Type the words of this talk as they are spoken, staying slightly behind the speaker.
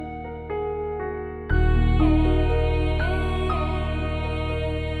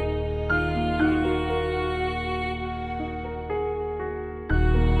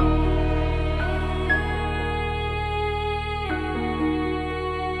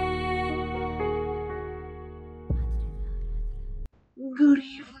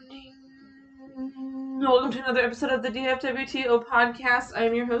evening. Welcome to another episode of the DFWTO podcast. I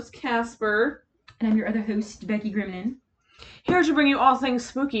am your host, Casper. And I'm your other host, Becky Grimnan. Here to bring you all things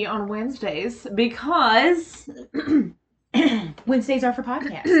spooky on Wednesdays because... Wednesdays are for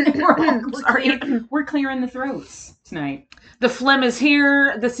podcasts. we're clearing the throats tonight. The phlegm is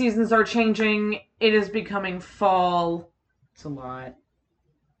here. The seasons are changing. It is becoming fall. It's a lot.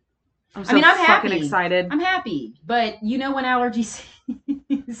 I'm fucking happy. Excited. I'm happy. But you know when allergy season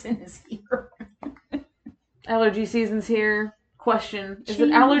is here. Allergy season's here. Question. Is it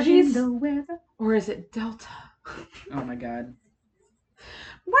allergies? Or is it Delta? Oh my god.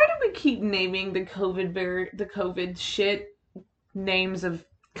 Why do we keep naming the COVID shit names of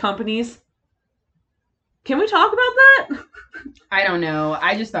companies? Can we talk about that? I don't know.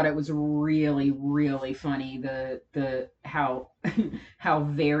 I just thought it was really, really funny the how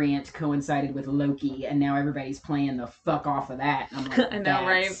Variant coincided with Loki, and now everybody's playing the fuck off of that. I'm like, I know,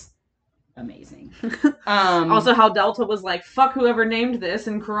 right? Amazing. Also, how Delta was like, "Fuck whoever named this,"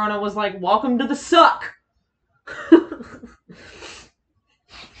 and Corona was like, "Welcome to the suck."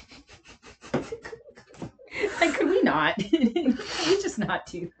 Like, could we not? Can we just not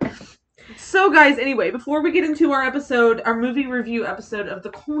do that? So, guys, anyway, before we get into our movie review episode of The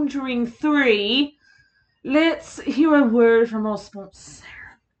Conjuring 3, let's hear a word from our sponsor.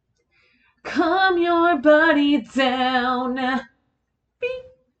 Calm your body down. Beep.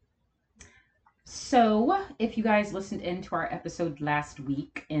 So, if you guys listened into our episode last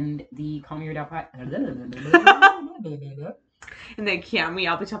week in the Calm Your Down And then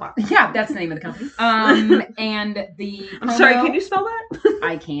Yeah, that's the name of the company. And the I'm sorry, can you spell that?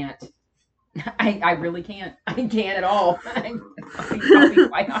 I can't. I really can't. I can't at all. I'll be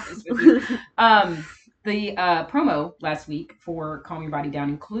quite honest with you. The promo last week for Calm Your Body Down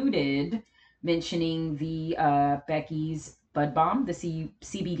included mentioning the Becky's Bud Bomb, the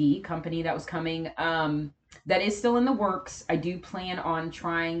CBD company that was coming. That is still in the works. I do plan on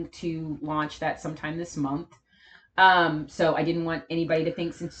trying to launch that sometime this month. So I didn't want anybody to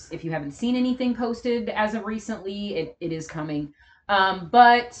think, since if you haven't seen anything posted as of recently, it is coming.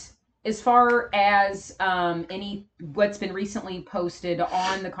 But as far as what's been recently posted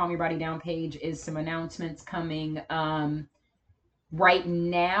on the Calm Your Body Down page is some announcements coming right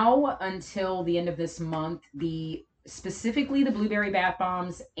now until the end of this month. Specifically the blueberry bath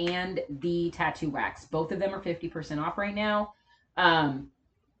bombs and the tattoo wax. Both of them are 50% off right now.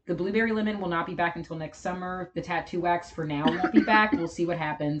 The blueberry lemon will not be back until next summer. The tattoo wax for now won't be back. We'll see what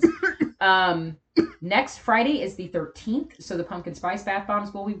happens. Next Friday is the 13th, so the pumpkin spice bath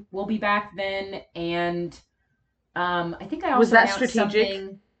bombs will be back then. And I think I also was that announced strategic?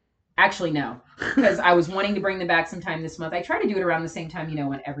 Something. Actually, no, because I was wanting to bring them back sometime this month. I try to do it around the same time,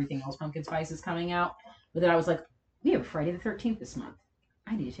 when everything else pumpkin spice is coming out. But then I was like, we have Friday the 13th this month.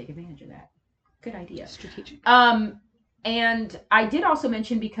 I need to take advantage of that. Good idea. Strategic. And I did also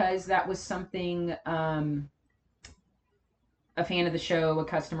mention, because that was something a fan of the show, a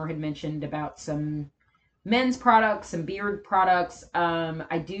customer had mentioned about some men's products, some beard products.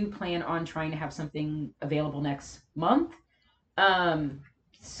 I do plan on trying to have something available next month.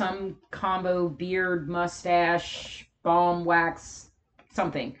 Some combo beard, mustache, balm, wax,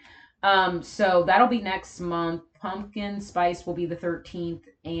 something. So that'll be next month. Pumpkin spice will be the 13th,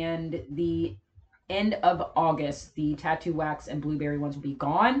 and the end of August, the tattoo wax and blueberry ones will be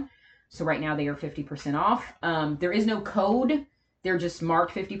gone. So right now they are 50% off. There is no code. They're just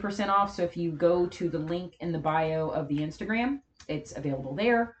marked 50% off. So if you go to the link in the bio of the Instagram, it's available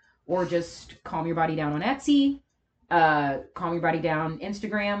there. Or just Calm Your Body Down on Etsy. Calm Your Body Down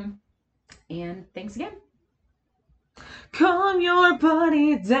Instagram. And thanks again. Calm your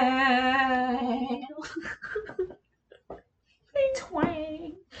body down.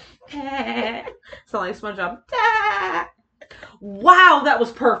 Twang. Sound like SpongeBob. Wow, that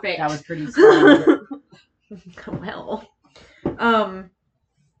was perfect. That was pretty strong. Well.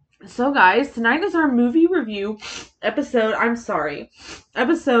 So guys, tonight is our movie review episode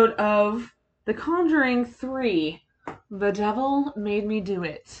of The Conjuring 3. The Devil Made Me Do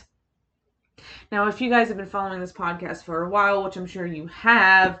It. Now, if you guys have been following this podcast for a while, which I'm sure you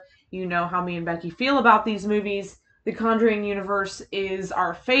have, you know how me and Becky feel about these movies. The Conjuring universe is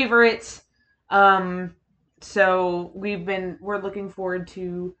our favorite. So we're looking forward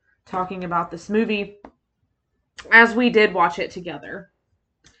to talking about this movie, as we did watch it together.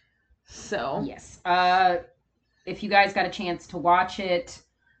 So yes. If you guys got a chance to watch it,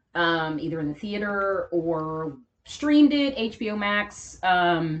 either in the theater or streamed it, HBO Max,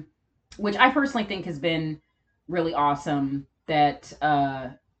 which I personally think has been really awesome that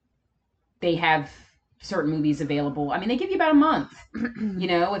they have certain movies available. I mean, they give you about a month, you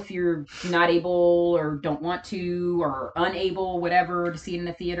know, if you're not able or don't want to or unable, whatever, to see it in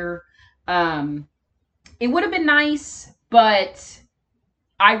the theater. It would have been nice, but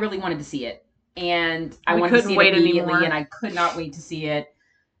I really wanted to see it. And I We wanted to couldn't see it wait immediately, anymore. and I could not wait to see it.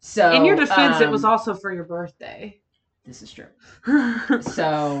 In your So, defense, it was also for your birthday. this is true.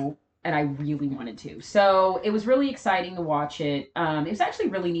 So, and I really wanted to. So it was really exciting to watch it. It was actually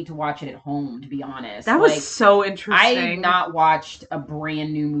really neat to watch it at home, to be honest. That was so interesting. I had not watched a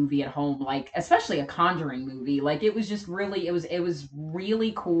brand new movie at home, like especially a Conjuring movie. Like it was just really, it was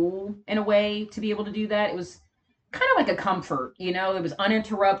really cool in a way to be able to do that. It was kind of like a comfort, you know. It was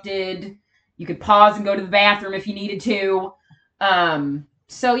uninterrupted. You could pause and go to the bathroom if you needed to.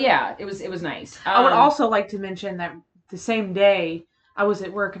 So yeah, it was nice. I would also like to mention that the same day I was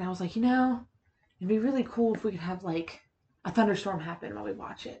at work and I was like, you know, it'd be really cool if we could have like a thunderstorm happen while we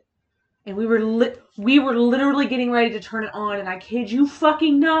watch it. And we were literally getting ready to turn it on, and I kid you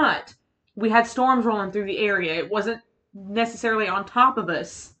fucking not, we had storms rolling through the area. It wasn't necessarily on top of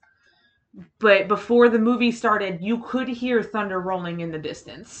us, but before the movie started, you could hear thunder rolling in the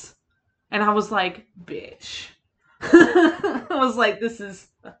distance. And I was like, bitch. I was like, this is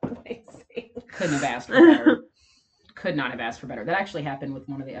amazing. Couldn't have asked for better. Could not have asked for better. That actually happened with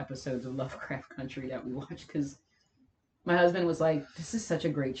one of the episodes of Lovecraft Country that we watched, because my husband was like, this would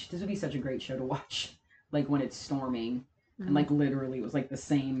be such a great show to watch, like when it's storming. And like literally it was like the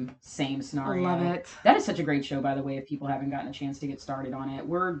same scenario. I love it. That is such a great show, by the way, if people haven't gotten a chance to get started on it.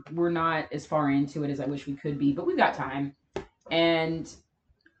 We're not as far into it as I wish we could be, but we've got time. And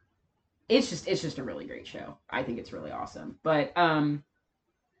it's just a really great show. I think it's really awesome. But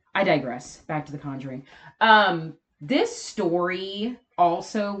I digress. Back to The Conjuring. This story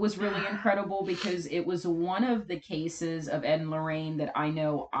also was really incredible because it was one of the cases of Ed and Lorraine that I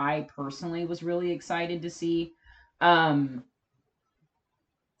know I personally was really excited to see. As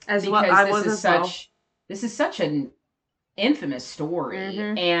well, I was as well. This is such an infamous story,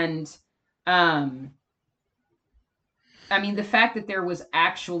 and I mean, the fact that there was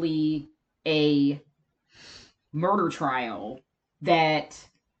actually a murder trial that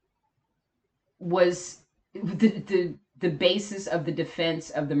was the basis of the defense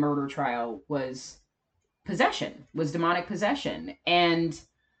of the murder trial was demonic possession. And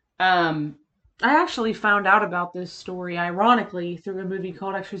I actually found out about this story, ironically, through a movie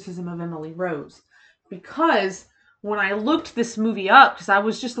called Exorcism of Emily Rose. Because when I looked this movie up, because I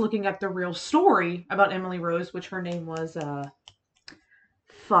was just looking up the real story about Emily Rose, which her name was,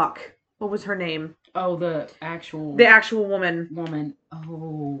 what was her name? Oh, the actual woman.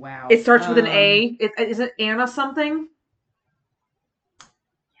 Oh, wow. It starts with an A. Is it Anna something?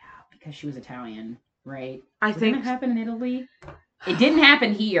 Yeah, because she was Italian, right? I think it happened in Italy. It didn't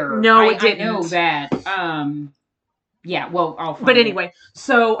happen here. No, it didn't. I know that. Yeah, well, I'll find But anyway,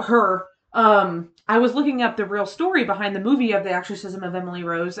 so her, I was looking up the real story behind the movie of The Exorcism of Emily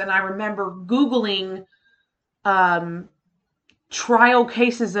Rose, and I remember Googling, trial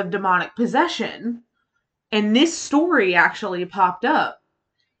cases of demonic possession, and this story actually popped up.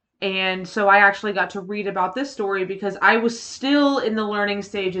 And so I actually got to read about this story because I was still in the learning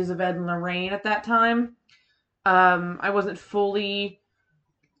stages of Ed and Lorraine at that time. I wasn't fully,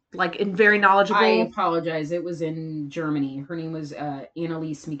 very knowledgeable. I apologize. It was in Germany. Her name was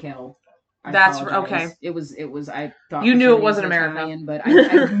Anneliese Michel. That's okay. It was. I thought you knew it wasn't America, Italian, but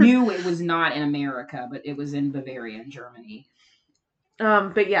I knew it was not in America, but it was in Bavaria, in Germany.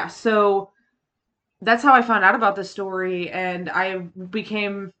 But yeah, so that's how I found out about this story, and I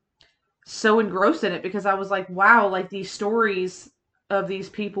became so engrossed in it because I was like, wow, like these stories of these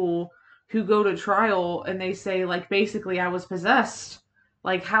people who go to trial and they say, like, basically I was possessed.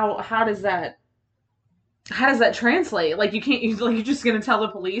 Like, how does that translate? Like, you're just gonna tell the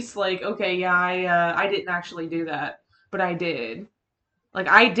police, like, okay, yeah, I didn't actually do that, but I did. Like,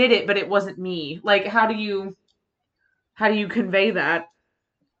 I did it, but it wasn't me. Like, how do you convey that?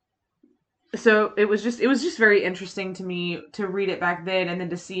 So it was just very interesting to me to read it back then and then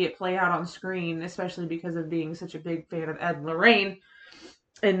to see it play out on screen, especially because of being such a big fan of Ed and Lorraine.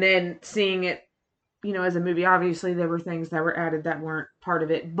 And then seeing it, as a movie, obviously there were things that were added that weren't part of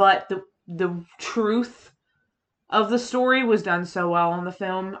it, but the truth of the story was done so well on the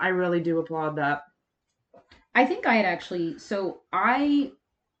film. I really do applaud that. I think I had actually, I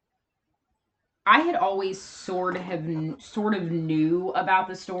had always sort of knew about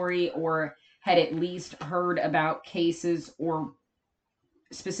the story, or had at least heard about cases, or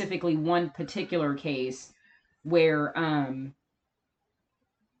specifically one particular case where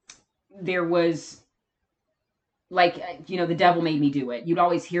there was the devil made me do it. You'd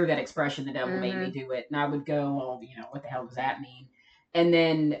always hear that expression, the devil made me do it. And I would go, well, what the hell does that mean? And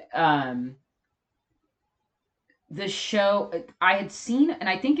then the show I had seen, and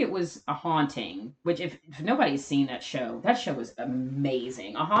I think it was A Haunting, which if nobody's seen that show was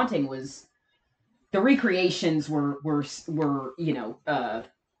amazing. A Haunting was, the recreations were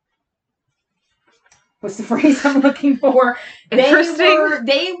what's the phrase I'm looking for? Interesting.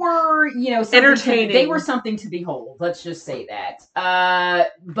 They were entertaining. They were something to behold. Let's just say that.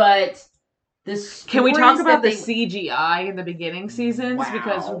 But this. Can we talk about the CGI in the beginning seasons? Wow.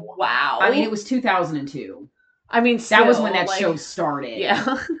 Because wow, I mean, it was 2002. I mean, still, that was when that show started.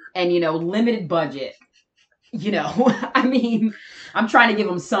 Yeah, and limited budget. I mean, I'm trying to give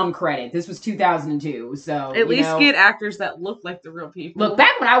them some credit. This was 2002, so at least get actors that look like the real people. Look,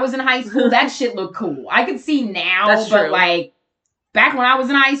 back when I was in high school, that shit looked cool. I could see now, That's but true. like back when I was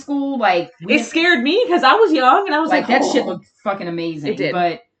in high school, it scared me because I was young and I was like that shit looked fucking amazing. It did.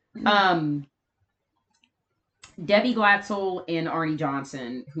 But Debbie Glatzel and Arnie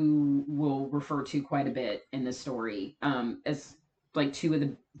Johnson, who we'll refer to quite a bit in this story, as like two of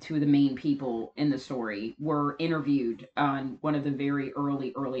the main people in the story, were interviewed on one of the very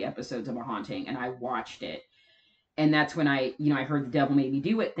early episodes of A Haunting, and I watched it. And that's when I heard the devil made me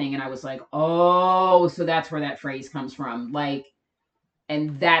do it thing, and I was like, oh, so that's where that phrase comes from.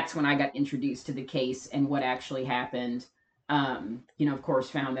 And that's when I got introduced to the case and what actually happened. Of course,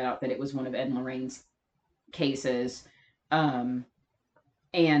 found out that it was one of Ed and Lorraine's cases.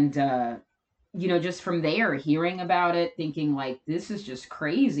 Just from there, hearing about it, thinking like, this is just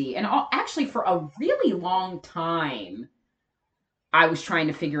crazy. And actually, for a really long time, I was trying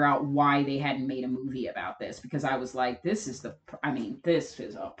to figure out why they hadn't made a movie about this, because I was like, this is a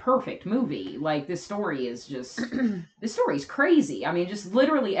perfect movie. Like, this story is crazy. I mean, just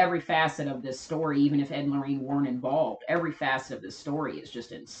literally every facet of this story, even if Ed and Lorraine weren't involved, every facet of this story is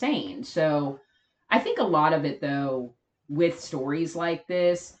just insane. So I think a lot of it, though, with stories like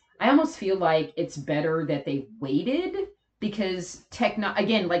this, I almost feel like it's better that they waited, because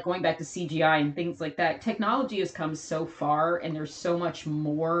again, like going back to CGI and things like that, technology has come so far, and there's so much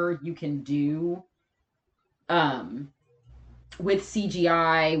more you can do with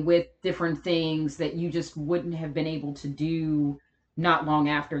CGI, with different things that you just wouldn't have been able to do not long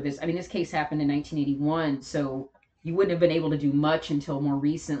after this. I mean, this case happened in 1981, so you wouldn't have been able to do much until more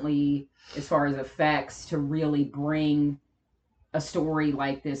recently as far as effects to really bring a story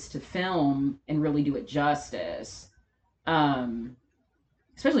like this to film and really do it justice.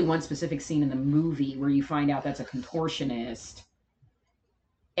 Especially one specific scene in the movie where you find out that's a contortionist,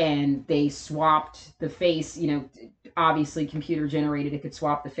 and they swapped the face, obviously computer generated, it could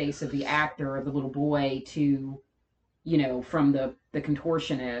swap the face of the actor, of the little boy, to, from the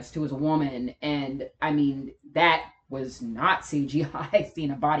contortionist, who was a woman. And I mean, that was not CGI.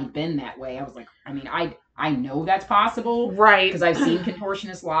 Seeing a body bend that way, I was like, I mean, I know that's possible, right? Because I've seen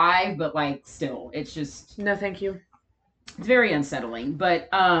contortionists live, but like, still, it's just no, thank you. It's very unsettling. But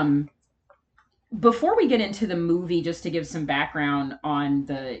before we get into the movie, just to give some background on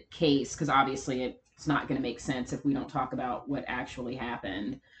the case, because obviously it's not going to make sense if we don't talk about what actually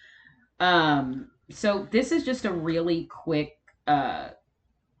happened. So this is just a really quick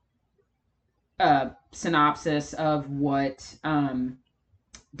synopsis of what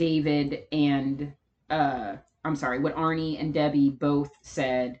David and what Arnie and Debbie both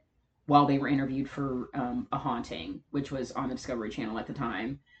said while they were interviewed for A Haunting, which was on the Discovery Channel at the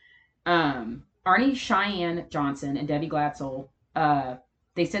time. Arnie Cheyenne Johnson and Debbie Glatzel,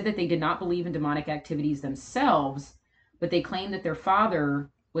 they said that they did not believe in demonic activities themselves, but they claimed that their father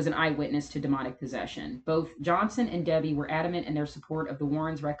was an eyewitness to demonic possession. Both Johnson and Debbie were adamant in their support of the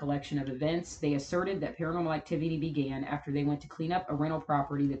Warrens' recollection of events. They asserted that paranormal activity began after they went to clean up a rental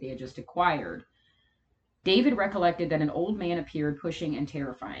property that they had just acquired. David recollected that an old man appeared, pushing and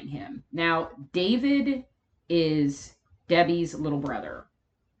terrifying him. Now, David is Debbie's little brother.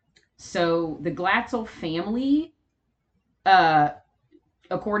 So the Glatzel family,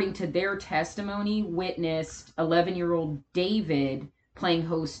 according to their testimony, witnessed 11-year-old David playing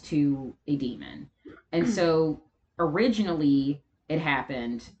host to a demon. And so originally it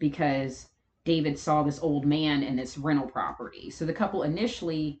happened because David saw this old man in this rental property. So the couple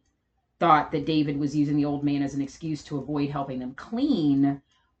initially thought that David was using the old man as an excuse to avoid helping them clean,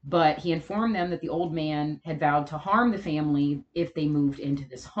 but he informed them that the old man had vowed to harm the family if they moved into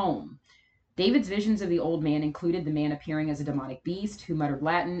this home. David's visions of the old man included the man appearing as a demonic beast who muttered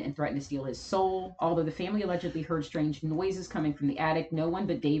Latin and threatened to steal his soul. Although the family allegedly heard strange noises coming from the attic, no one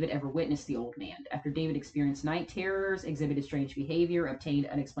but David ever witnessed the old man. After David experienced night terrors, exhibited strange behavior, obtained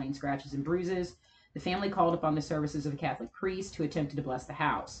unexplained scratches and bruises, The family called upon the services of a Catholic priest who attempted to bless the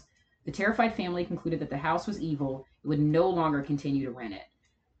house. The terrified family concluded that the house was evil and would no longer continue to rent it.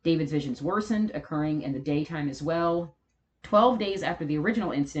 David's visions worsened, occurring in the daytime as well. 12 days after the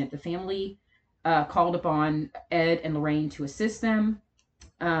original incident, the family called upon Ed and Lorraine to assist them.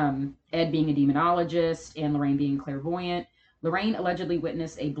 Ed being a demonologist and Lorraine being clairvoyant. Lorraine allegedly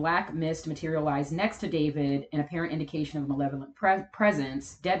witnessed a black mist materialize next to David, an apparent indication of malevolent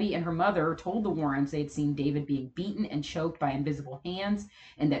presence. Debbie and her mother told the Warrens they had seen David being beaten and choked by invisible hands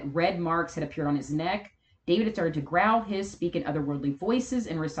and that red marks had appeared on his neck. David had started to growl, hiss, speak in otherworldly voices,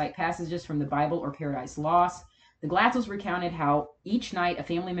 and recite passages from the Bible or Paradise Lost. The Glatzels recounted how each night a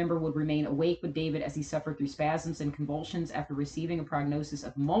family member would remain awake with David as he suffered through spasms and convulsions after receiving a prognosis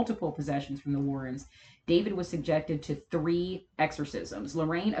of multiple possessions from the Warrens. David was subjected to 3 exorcisms.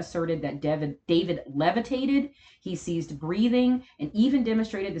 Lorraine asserted that David levitated, he ceased breathing, and even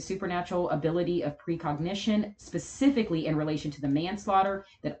demonstrated the supernatural ability of precognition, specifically in relation to the manslaughter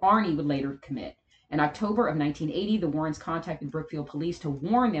that Arnie would later commit. In October of 1980, the Warrens contacted Brookfield police to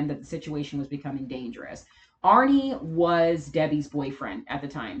warn them that the situation was becoming dangerous. Arnie was Debbie's boyfriend at the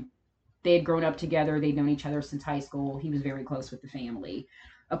time. They had grown up together. They'd known each other since high school. He was very close with the family.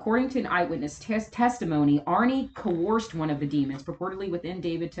 According to an eyewitness testimony, Arnie coerced one of the demons, purportedly within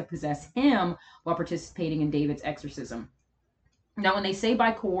David, to possess him while participating in David's exorcism. Now, when they say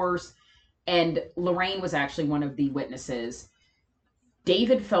by coerce, and Lorraine was actually one of the witnesses,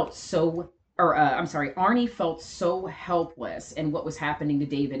 Arnie felt so helpless in what was happening to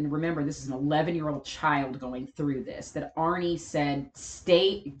David. And remember, this is an 11-year-old child going through this, that Arnie said,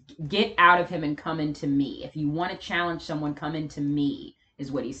 get out of him and come into me. If you want to challenge someone, come into me,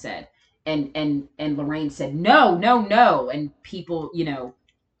 is what he said. And Lorraine said, no. And people,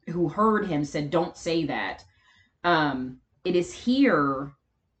 who heard him said, don't say that. It is here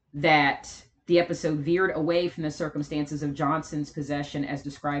that the episode veered away from the circumstances of Johnson's possession as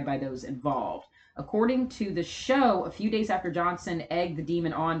described by those involved. According to the show, a few days after Johnson egged the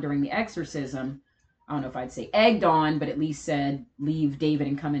demon on during the exorcism, I don't know if I'd say egged on, but at least said, leave David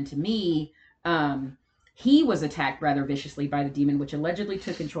and come into me, he was attacked rather viciously by the demon, which allegedly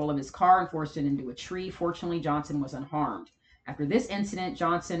took control of his car and forced it into a tree. Fortunately, Johnson was unharmed. After this incident,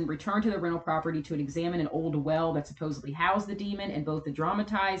 Johnson returned to the rental property to examine an old well that supposedly housed the demon. In both the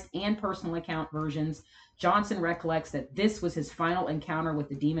dramatized and personal account versions, Johnson recollects that this was his final encounter with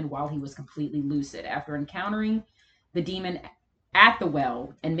the demon while he was completely lucid. After encountering the demon at the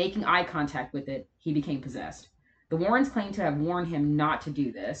well and making eye contact with it, he became possessed. The Warrens claim to have warned him not to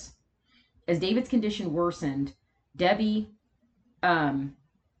do this. As David's condition worsened, Debbie and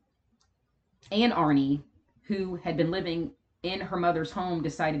Arnie, who had been living in her mother's home,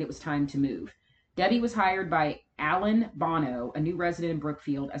 decided it was time to move. Debbie was hired by Alan Bono, a new resident in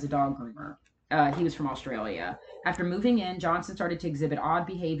Brookfield, as a dog groomer. He was from Australia. After moving in, Johnson started to exhibit odd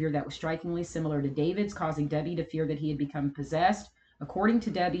behavior that was strikingly similar to David's, causing Debbie to fear that he had become possessed. According to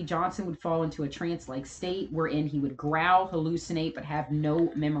Debbie, Johnson would fall into a trance-like state wherein he would growl, hallucinate, but have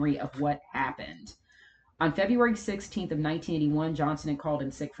no memory of what happened. On February 16th of 1981, Johnson had called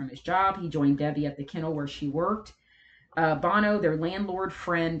in sick from his job. He joined Debbie at the kennel where she worked. Bono, their landlord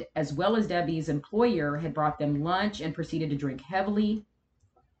friend, as well as Debbie's employer, had brought them lunch and proceeded to drink heavily.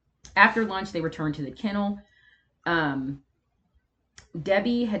 After lunch, they returned to the kennel.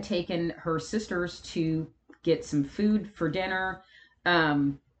 Debbie had taken her sisters to get some food for dinner,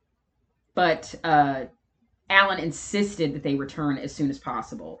 but Alan insisted that they return as soon as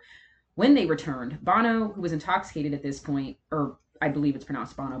possible. When they returned, Bono, who was intoxicated at this point, or I believe it's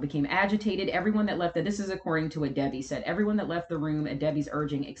pronounced Bono, became agitated. Everyone that left this is according to what Debbie said, everyone that left the room at Debbie's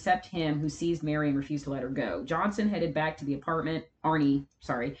urging, except him, who seized Mary and refused to let her go. Johnson headed back to the apartment,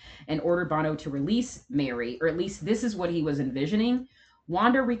 and ordered Bono to release Mary, or at least this is what he was envisioning.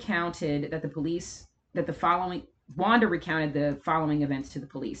 Wanda recounted the following events to the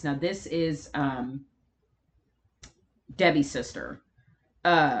police. Now, this is Debbie's sister.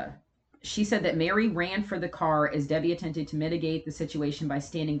 She said that Mary ran for the car as Debbie attempted to mitigate the situation by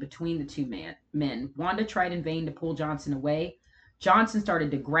standing between the two men. Wanda tried in vain to pull Johnson away. Johnson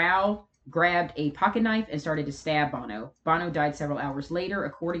started to growl, grabbed a pocket knife, and started to stab Bono. Bono died several hours later.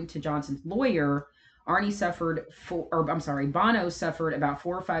 According to Johnson's lawyer, Bono suffered about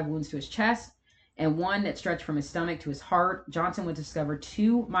 4 or 5 wounds to his chest and one that stretched from his stomach to his heart. Johnson was discovered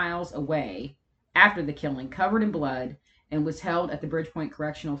 2 miles away after the killing, covered in blood, and was held at the Bridgepoint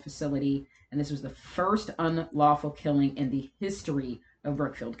Correctional Facility. And this was the first unlawful killing in the history of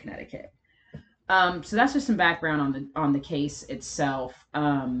Brookfield, Connecticut. So that's just some background on the case itself.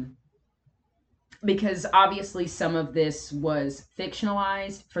 Because obviously some of this was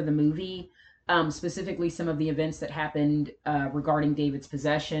fictionalized for the movie. specifically some of the events that happened regarding David's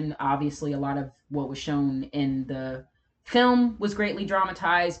possession. Obviously, a lot of what was shown in the film was greatly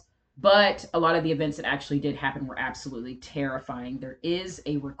dramatized, but a lot of the events that actually did happen were absolutely terrifying. There is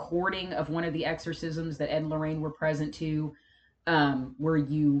a recording of one of the exorcisms that Ed and Lorraine were present to, where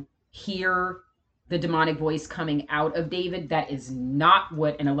you hear the demonic voice coming out of David. That is not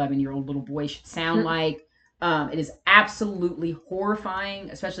what an 11-year-old little boy should sound like. It is absolutely horrifying,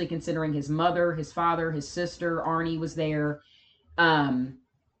 especially considering his mother, his father, his sister, Arnie was there.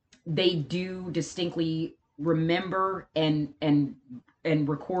 They do distinctly remember and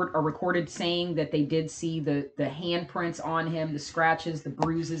are recorded saying that they did see the handprints on him, the scratches, the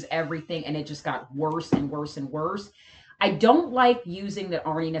bruises, everything, and it just got worse and worse and worse. I don't like using that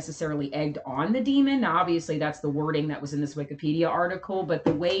Arnie necessarily egged on the demon. Now, obviously, that's the wording that was in this Wikipedia article, but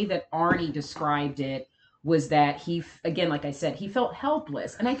the way that Arnie described it was that he, again, like I said, he felt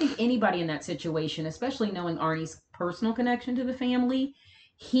helpless. And I think anybody in that situation, especially knowing Arnie's personal connection to the family,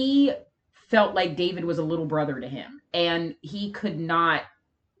 he felt like David was a little brother to him. And he could not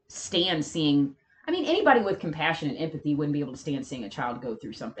stand seeing, I mean, anybody with compassion and empathy wouldn't be able to stand seeing a child go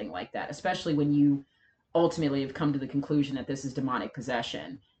through something like that, especially when you ultimately have come to the conclusion that this is demonic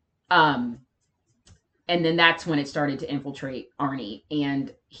possession. And then that's when it started to infiltrate Arnie.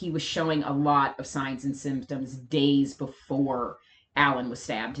 And he was showing a lot of signs and symptoms days before Alan was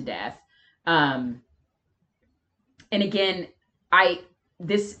stabbed to death. And again,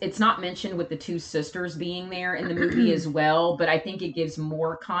 it's not mentioned with the two sisters being there in the movie as well, but I think it gives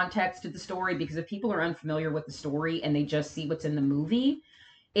more context to the story, because if people are unfamiliar with the story and they just see what's in the movie,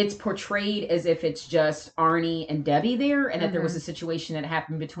 it's portrayed as if it's just Arnie and Debbie there, and that there was a situation that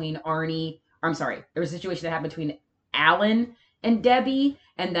happened between there was a situation that happened between Alan and Debbie,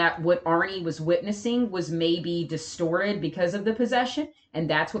 and that what Arnie was witnessing was maybe distorted because of the possession, and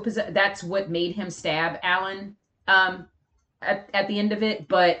that's what made him stab Alan at the end of it.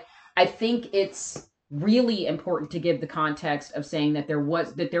 But I think it's really important to give the context of saying that there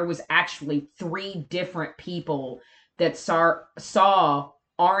was actually 3 different people that saw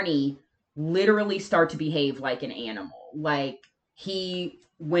Arnie literally start to behave like an animal. Like,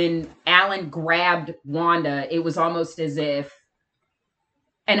 when Alan grabbed Wanda, it was almost as if,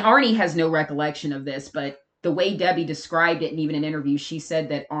 and Arnie has no recollection of this, but the way Debbie described it, and even in interviews, she said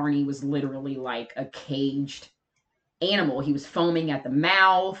that Arnie was literally like a caged animal. He was foaming at the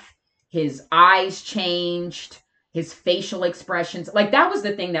mouth, his eyes changed, his facial expressions. Like, that was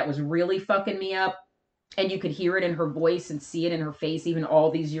the thing that was really fucking me up. And you could hear it in her voice and see it in her face even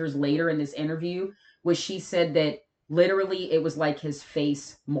all these years later in this interview, was she said that literally it was like his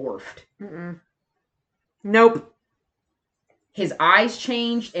face morphed. Nope. His eyes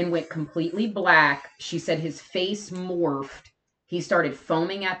changed and went completely black. She said his face morphed. He started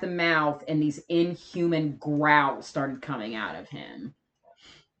foaming at the mouth, and these inhuman growls started coming out of him.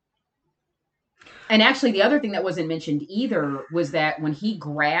 And actually, the other thing that wasn't mentioned either was that when he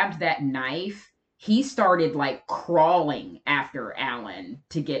grabbed that knife, he started like crawling after Alan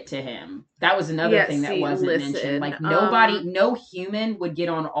to get to him. That was another thing that wasn't mentioned. Like, no human would get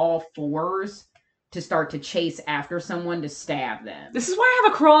on all fours to start to chase after someone to stab them. This is why I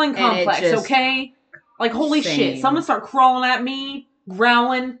have a crawling complex, okay? Like, holy shit, someone start crawling at me,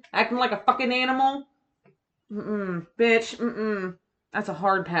 growling, acting like a fucking animal. Bitch, That's a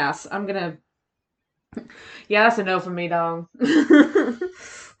hard pass. Yeah, that's a no from me, dog.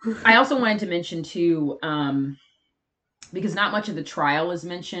 I also wanted to mention too, because not much of the trial is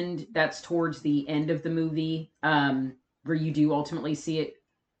mentioned. That's towards the end of the movie, where you do ultimately see it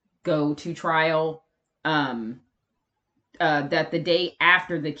go to trial. That the day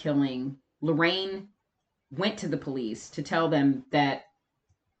after the killing, Lorraine went to the police to tell them that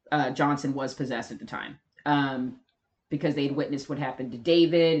Johnson was possessed at the time, because they'd witnessed what happened to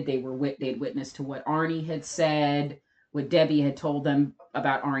David. They'd witnessed to what Arnie had said, what Debbie had told them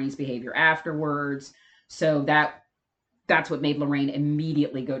about Arnie's behavior afterwards. So that's what made Lorraine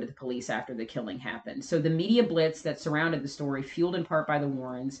immediately go to the police after the killing happened. So the media blitz that surrounded the story, fueled in part by the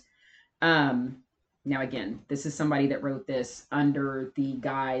Warrens. Now again, this is somebody that wrote this under the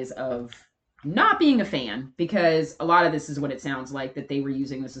guise of not being a fan, because a lot of this is what it sounds like, that they were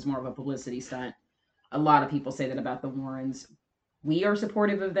using this as more of a publicity stunt. A lot of people say that about the Warrens. We are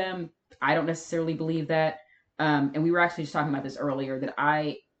supportive of them. I don't necessarily believe that. And we were actually just talking about this earlier, that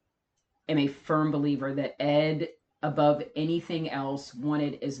I am a firm believer that Ed, above anything else,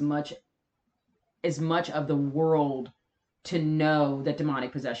 wanted as much of the world to know that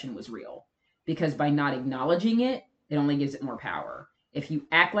demonic possession was real. Because by not acknowledging it, it only gives it more power. If you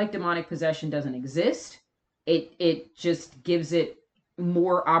act like demonic possession doesn't exist, it just gives it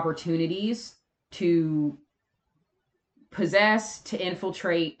more opportunities to possess, to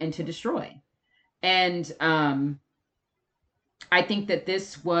infiltrate, and to destroy. And I think that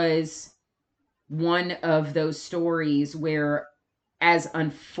this was one of those stories where, as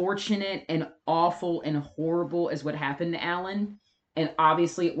unfortunate and awful and horrible as what happened to Alan, and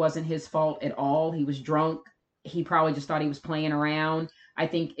obviously it wasn't his fault at all. He was drunk. He probably just thought he was playing around. I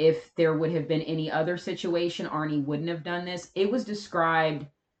think if there would have been any other situation, Arnie wouldn't have done this. It was described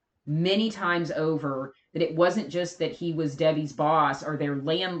many times over that it wasn't just that he was Debbie's boss or their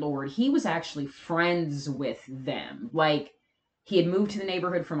landlord. He was actually friends with them. Like, he had moved to the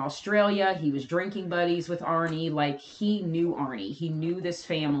neighborhood from Australia. He was drinking buddies with Arnie. Like, he knew Arnie. He knew this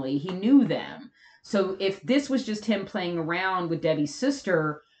family. He knew them. So if this was just him playing around with Debbie's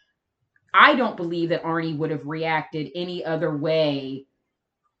sister, I don't believe that Arnie would have reacted any other way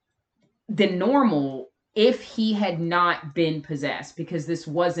than normal if he had not been possessed, because this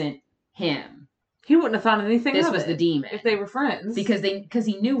wasn't him. He wouldn't have thought anything This of was it the demon. if they were friends. Because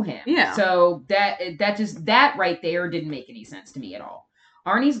he knew him. Yeah. So that right there didn't make any sense to me at all.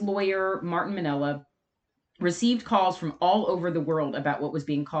 Arnie's lawyer, Martin Minella, received calls from all over the world about what was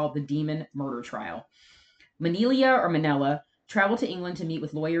being called the demon murder trial. Minella traveled to England to meet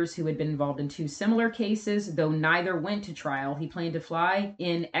with lawyers who had been involved in 2 similar cases. Though neither went to trial, he planned to fly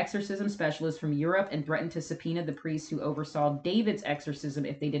in exorcism specialists from Europe and threatened to subpoena the priests who oversaw David's exorcism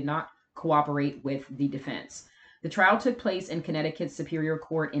if they did not cooperate with the defense. The trial took place in Connecticut's Superior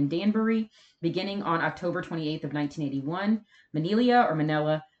Court in Danbury, beginning on October 28th of 1981.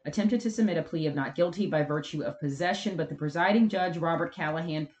 Minella attempted to submit a plea of not guilty by virtue of possession, but the presiding judge, Robert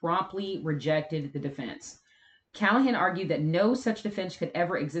Callahan, promptly rejected the defense. Callahan argued that no such defense could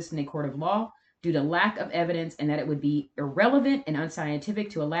ever exist in a court of law due to lack of evidence, and that it would be irrelevant and unscientific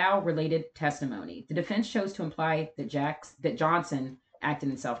to allow related testimony. The defense chose to imply that Johnson acted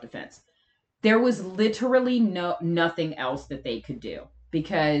in self-defense. There was literally nothing else that they could do,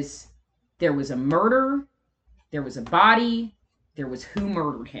 because there was a murder, there was a body, there was who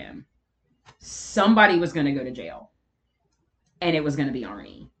murdered him. Somebody was going to go to jail, and it was going to be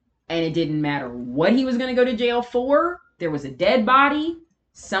Arnie. And it didn't matter what he was going to go to jail for. There was a dead body.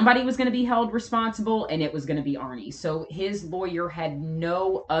 Somebody was going to be held responsible, and it was going to be Arnie. So his lawyer had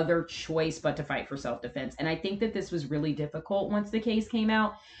no other choice but to fight for self-defense. And I think that this was really difficult once the case came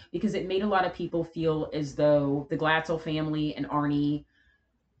out, because it made a lot of people feel as though the Glatzel family and Arnie,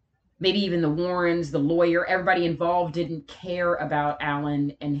 maybe even the Warrens, the lawyer, everybody involved didn't care about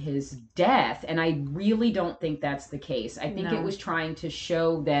Alan and his death. And I really don't think that's the case. I think it was trying to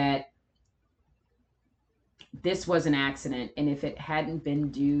show that this was an accident. And if it hadn't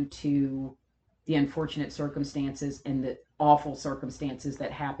been due to the unfortunate circumstances and the awful circumstances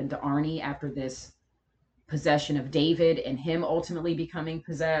that happened to Arnie after this possession of David and him ultimately becoming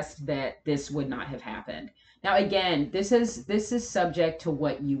possessed, that this would not have happened. Now, again, this is subject to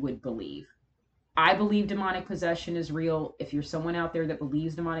what you would believe. I believe demonic possession is real. If you're someone out there that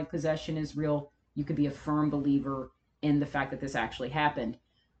believes demonic possession is real, you could be a firm believer in the fact that this actually happened.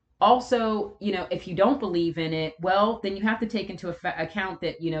 Also, if you don't believe in it, well, then you have to take into account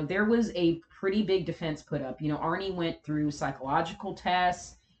that, there was a pretty big defense put up. Arnie went through psychological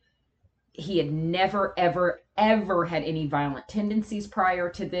tests. He had never, ever, ever had any violent tendencies prior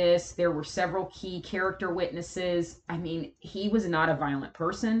to this. There were several key character witnesses. I mean, he was not a violent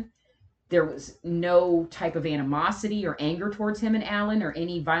person. There was no type of animosity or anger towards him and Alan, or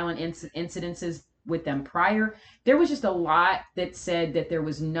any violent incidences with them prior. There was just a lot that said that there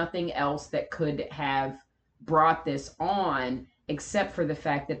was nothing else that could have brought this on, except for the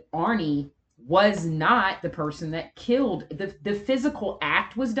fact that Arnie was not the person that killed. The physical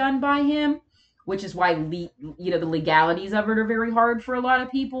act was done by him, which is why the legalities of it are very hard for a lot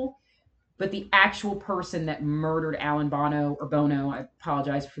of people. But the actual person that murdered Alan Bono, or Bono, I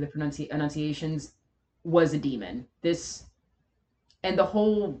apologize for the pronunciations, was a demon. And the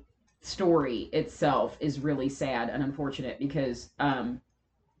whole story itself is really sad and unfortunate, because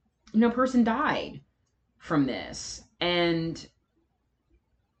a person died from this, and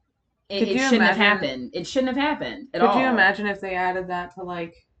it shouldn't have happened. It shouldn't have happened at all. Could you imagine if they added that to,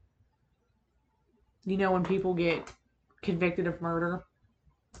 like, when people get convicted of murder,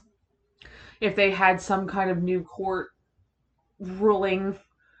 if they had some kind of new court ruling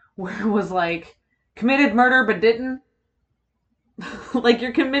where it was like, committed murder but didn't? Like,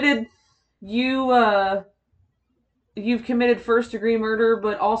 you've committed first degree murder,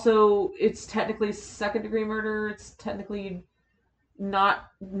 but also it's technically second degree murder. It's technically not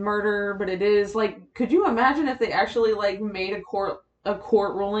murder, but it is. Like, could you imagine if they actually, like, made a court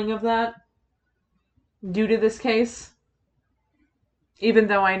ruling of that due to this case? Even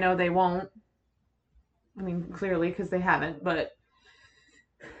though I know they won't. I mean, clearly, because they haven't, but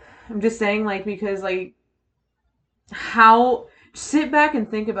I'm just saying, like, because, like, how. Sit back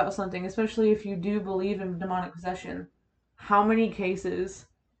and think about something, especially if you do believe in demonic possession. How many cases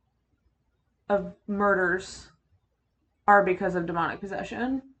of murders are because of demonic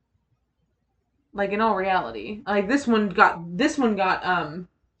possession? Like, in all reality. Like, this one got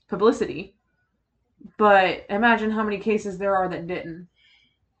publicity. But imagine how many cases there are that didn't.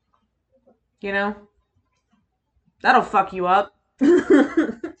 You know? That'll fuck you up.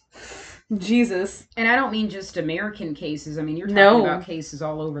 Jesus. And I don't mean just American cases. I mean, you're talking No. about cases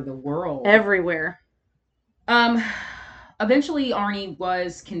all over the world. Everywhere. Eventually, Arnie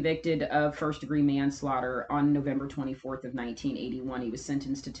was convicted of first-degree manslaughter on November 24th of 1981. He was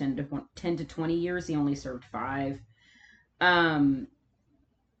sentenced to 10 to 20 years. He only served 5.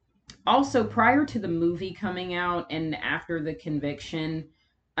 Also, prior to the movie coming out and after the conviction,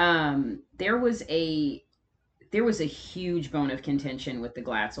 there was a huge bone of contention with the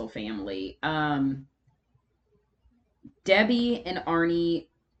Glatzel family. Debbie and Arnie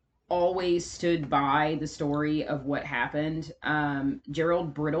always stood by the story of what happened.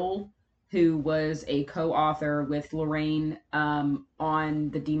 Gerald Brittle, who was a co-author with Lorraine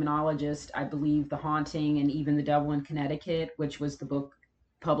on The Demonologist, I believe The Haunting, and even The Devil in Connecticut, which was the book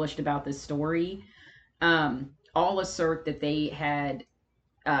published about this story, all assert that they had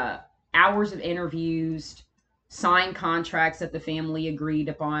hours of interviews, signed contracts that the family agreed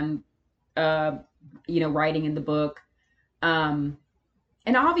upon, writing in the book.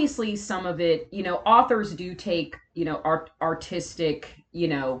 And obviously some of it, authors do take, artistic,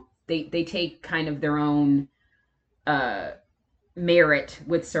 they take kind of their own merit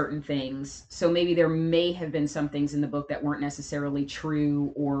with certain things. So maybe there may have been some things in the book that weren't necessarily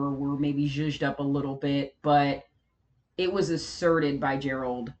true or were maybe zhuzhed up a little bit, but it was asserted by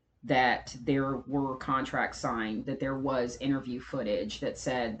Gerald that there were contracts signed, that there was interview footage that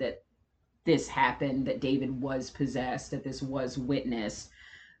said that this happened, that David was possessed, that this was witnessed.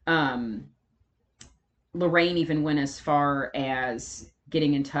 Lorraine even went as far as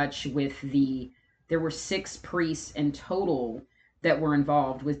getting in touch with there were 6 priests in total that were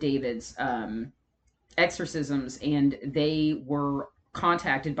involved with David's exorcisms, and they were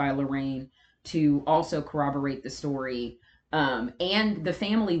contacted by Lorraine to also corroborate the story. And the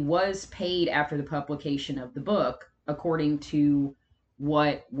family was paid after the publication of the book, according to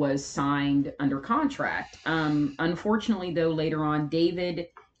what was signed under contract. Unfortunately, though, later on, David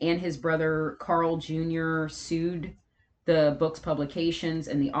and his brother Carl Jr. sued the book's publications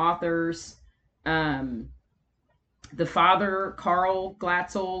and the authors. The father, Carl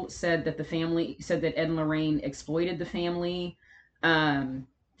Glatzel, said that Ed and Lorraine exploited the family,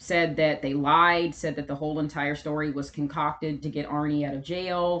 said that they lied, said that the whole entire story was concocted to get Arnie out of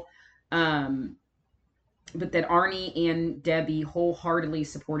jail. But that Arnie and Debbie wholeheartedly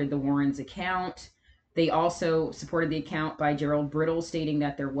supported the Warrens' account. They also supported the account by Gerald Brittle, stating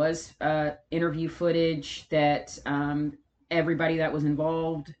that there was interview footage, that everybody that was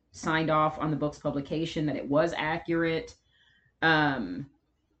involved signed off on the book's publication, that it was accurate. And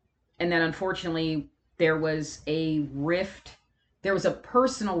that unfortunately there was a rift. There was a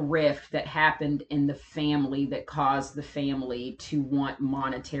personal rift that happened in the family that caused the family to want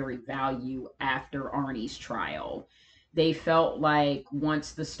monetary value after Arnie's trial. They felt like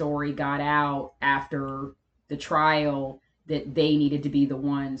once the story got out after the trial, that they needed to be the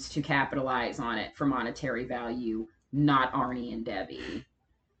ones to capitalize on it for monetary value, not Arnie and Debbie.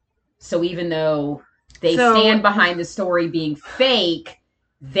 So even though they stand behind the story being fake,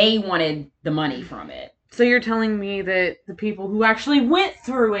 they wanted the money from it. So you're telling me that the people who actually went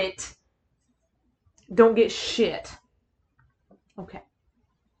through it don't get shit. Okay.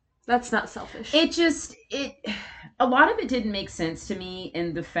 That's not selfish. A lot of it didn't make sense to me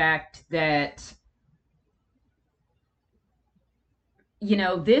in the fact that,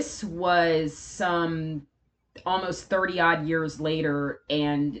 this was some almost 30 odd years later,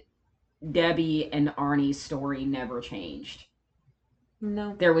 and Debbie and Arnie's story never changed.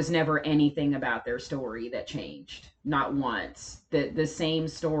 No. There was never anything about their story that changed. Not once. The same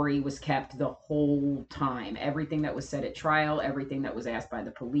story was kept the whole time. Everything that was said at trial, everything that was asked by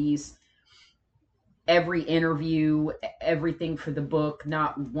the police, every interview, everything for the book,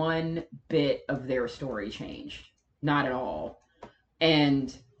 not one bit of their story changed. Not at all.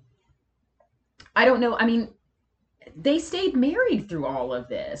 And I don't know. I mean, they stayed married through all of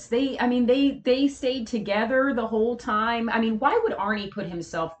this. They stayed together the whole time. I mean, why would Arnie put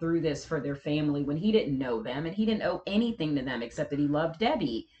himself through this for their family when he didn't know them and he didn't owe anything to them except that he loved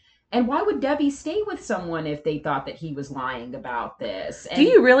Debbie? And why would Debbie stay with someone if they thought that he was lying about this? And Do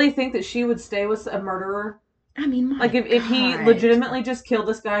you really think that she would stay with a murderer? I mean, my Like, if he God. legitimately just killed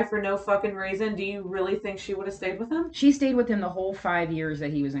this guy for no fucking reason, do you really think she would have stayed with him? She stayed with him the whole 5 years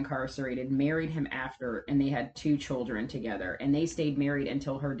that he was incarcerated, married him after, and they had 2 children together. And they stayed married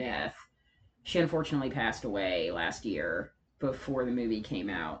until her death. She unfortunately passed away last year before the movie came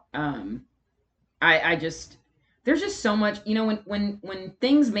out. I just there's just so much, when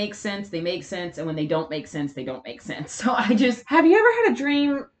things make sense, they make sense, and when they don't make sense, they don't make sense. So I just Have you ever had a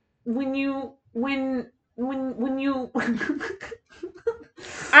dream when you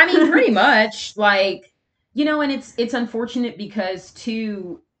I mean, pretty much, like, and it's unfortunate because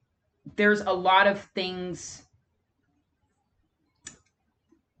too, there's a lot of things.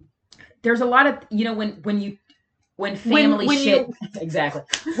 There's a lot of when family when shit you- exactly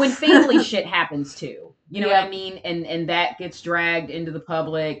when family shit happens too. You know what Yeah. I mean? And that gets dragged into the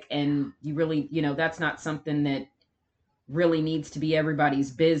public, and you really, that's not something that really needs to be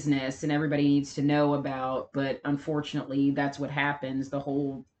everybody's business and everybody needs to know about. But unfortunately, that's what happens. The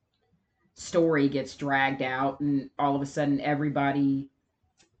whole story gets dragged out, and all of a sudden, everybody.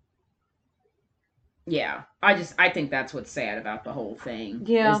 Yeah, I think that's what's sad about the whole thing.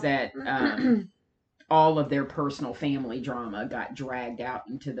 Yeah. Is that all of their personal family drama got dragged out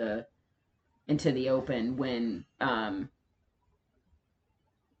into the open when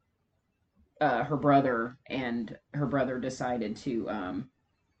her brother decided to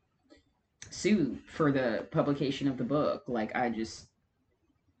sue for the publication of the book. Like,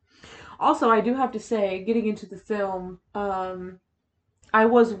 Also, I do have to say, getting into the film, I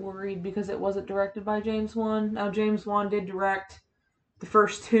was worried because it wasn't directed by James Wan. Now, James Wan did direct the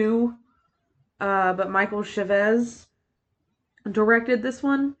first 2, but Michael Chavez directed this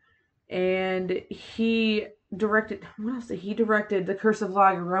one, and he directed, what else? He directed The Curse of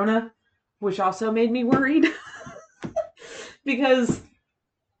La Llorona, which also made me worried. Because,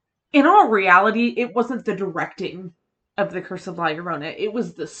 in all reality, it wasn't the directing of The Curse of La Llorona. It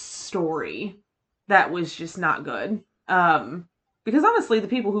was the story that was just not good. Because honestly, the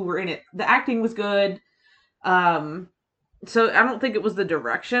people who were in it, the acting was good. So I don't think it was the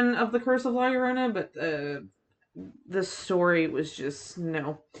direction of The Curse of La Llorona, but the story was just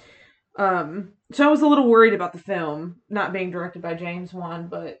no. So I was a little worried about the film not being directed by James Wan,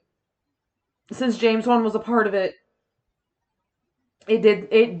 but since James Wan was a part of it,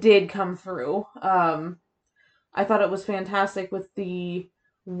 it did come through. I thought it was fantastic with the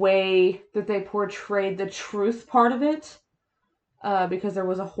way that they portrayed the truth part of it, because there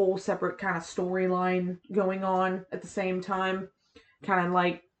was a whole separate kind of storyline going on at the same time, kind of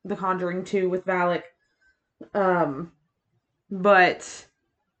like The Conjuring 2 with Valak. But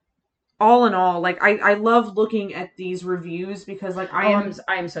all in all, like, I love looking at these reviews because, like, I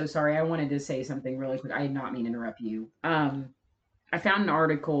am so sorry. I wanted to say something really quick. I did not mean to interrupt you. I found an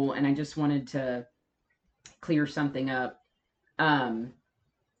article and I just wanted to clear something up.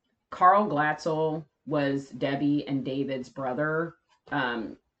 Carl Glatzel was Debbie and David's brother.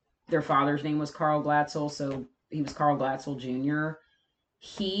 Their father's name was Carl Glatzel, so he was Carl Glatzel Jr.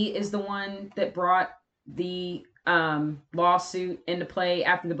 He is the one that brought the lawsuit into play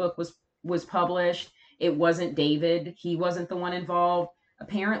after the book was published. It wasn't David. He wasn't the one involved.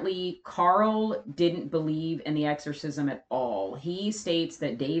 Apparently, Carl didn't believe in the exorcism at all. He states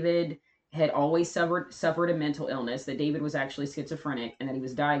that David had always suffered a mental illness, that David was actually schizophrenic, and that he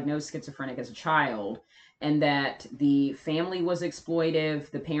was diagnosed schizophrenic as a child, and that the family was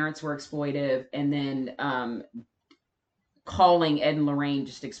exploitive, the parents were exploitive, and then calling Ed and Lorraine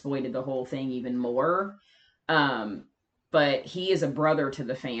just exploited the whole thing even more. But he is a brother to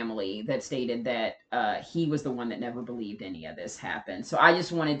the family that stated that he was the one that never believed any of this happened. So I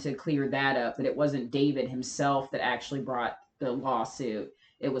just wanted to clear that up, that it wasn't David himself that actually brought the lawsuit.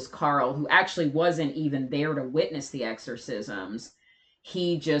 It was Carl, who actually wasn't even there to witness the exorcisms.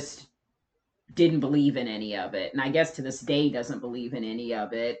 He just didn't believe in any of it. And I guess to this day doesn't believe in any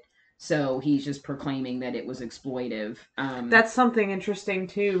of it. So he's just proclaiming that it was exploitive. That's something interesting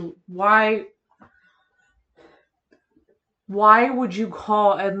too. Why would you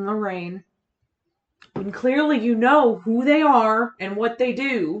call Ed and Lorraine when clearly you know who they are and what they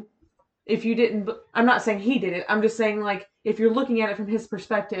do? If you didn't, I'm not saying he did it. I'm just saying, like, if you're looking at it from his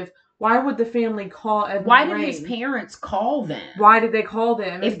perspective, why would the family call Ed and Lorraine? Why did his parents call them? Why did they call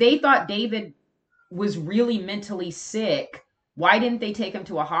them? If they thought David was really mentally sick, why didn't they take him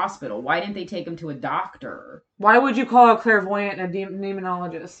to a hospital? Why didn't they take him to a doctor? Why would you call a clairvoyant and a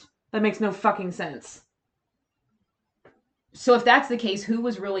demonologist? That makes no fucking sense. So if that's the case, who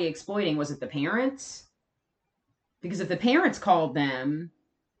was really exploiting? Was it the parents? Because if the parents called them,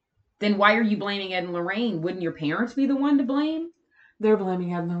 then why are you blaming Ed and Lorraine? Wouldn't your parents be the one to blame? They're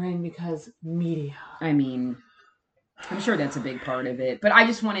blaming Ed and Lorraine because media. I mean, I'm sure that's a big part of it. But I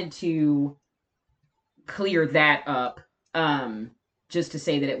just wanted to clear that up, just to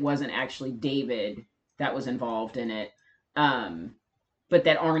say that it wasn't actually David that was involved in it, but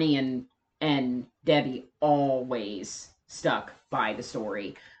that Arnie and Debbie always stuck by the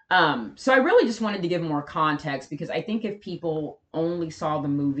story. So I really just wanted to give more context, because I think if people only saw the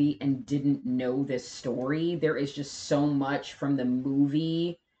movie and didn't know this story, there is just so much from the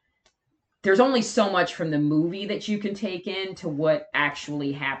movie. There's only so much from the movie that you can take in to what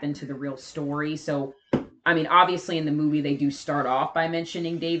actually happened to the real story. So, I mean, obviously in the movie they do start off by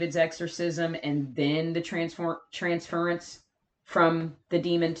mentioning David's exorcism and then the transference from the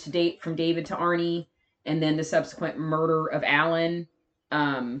demon from David to Arnie, and then the subsequent murder of Alan,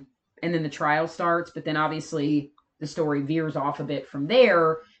 and then the trial starts. But then obviously the story veers off a bit from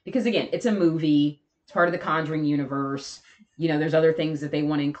there, because again, it's a movie, it's part of the Conjuring universe. You know, there's other things that they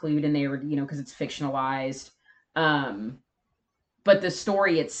want to include in there, you know, because it's fictionalized. But the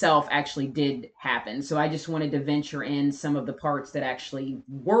story itself actually did happen. So I just wanted to venture in some of the parts that actually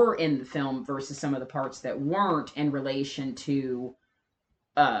were in the film versus some of the parts that weren't, in relation to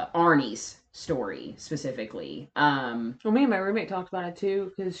Arnie's story specifically. Well, me and my roommate talked about it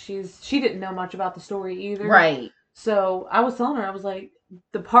too, because she didn't know much about the story either. Right. So I was telling her, I was like,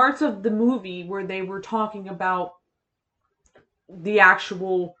 the parts of the movie where they were talking about the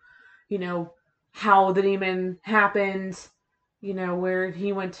actual, you know, how the demon happened, you know, where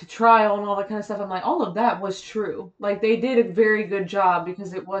he went to trial and all that kind of stuff. I'm like, all of that was true. Like, they did a very good job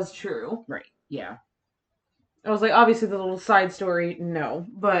because it was true. Right. Yeah. I was like, obviously the little side story, no.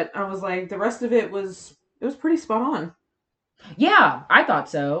 But I was like, the rest of it was pretty spot on. Yeah, I thought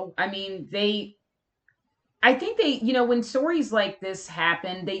so. I mean, I think they, you know, when stories like this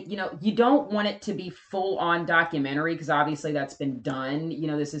happen, they, you know, you don't want it to be full on documentary, because obviously that's been done. You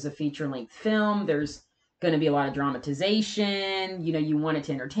know, this is a feature length film. There's going to be a lot of dramatization. You know, you want it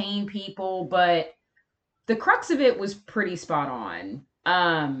to entertain people, but the crux of it was pretty spot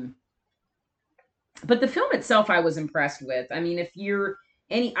on. But the film itself, I was impressed with. I mean, if you're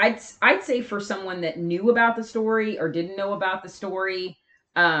I'd say for someone that knew about the story or didn't know about the story,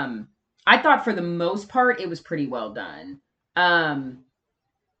 I thought for the most part it was pretty well done. And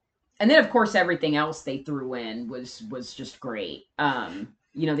then of course everything else they threw in was just great.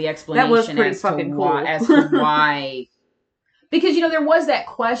 You know, the explanation that was pretty fucking cool. As to why, because you know there was that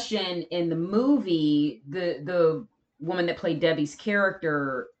question in the movie, the woman that played Debbie's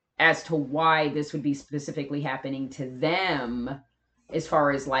character, as to why this would be specifically happening to them, as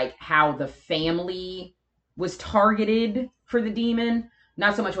far as like how the family was targeted for the demon.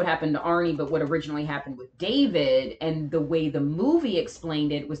 Not so much what happened to Arnie, but what originally happened with David. And the way the movie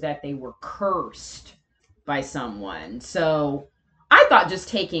explained it was that they were cursed by someone. So I thought just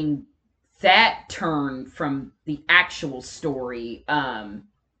taking that turn from the actual story,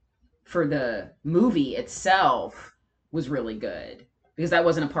 for the movie itself was really good, because that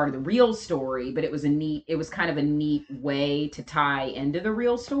wasn't a part of the real story, but it was kind of a neat way to tie into the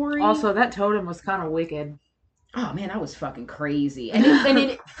real story. Also, that totem was kind of wicked. Oh man, that was fucking crazy. And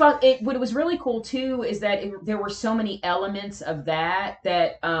what was really cool too is that there were so many elements of that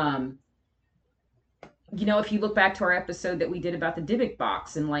you know, if you look back to our episode that we did about the Dybbuk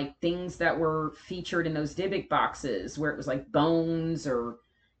box, and like things that were featured in those Dybbuk boxes, where it was like bones or,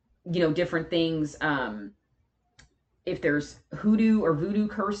 you know, different things. If there's hoodoo or voodoo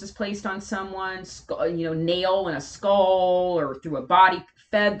curses placed on someone, you know, nail in a skull or through a body,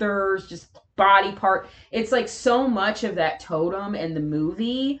 feathers, just body part. It's like so much of that totem in the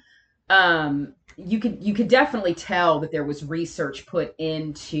movie. You could definitely tell that there was research put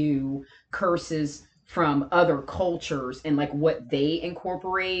into curses from other cultures and like what they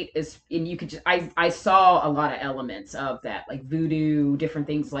incorporate is, and you could just, I saw a lot of elements of that, like voodoo, different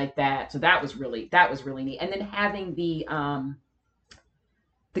things like that. So that was really neat. And then having the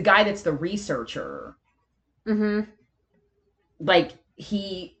guy that's the researcher, like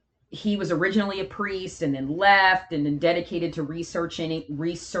he was originally a priest and then left and then dedicated to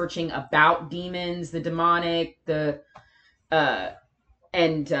researching about demons, the demonic,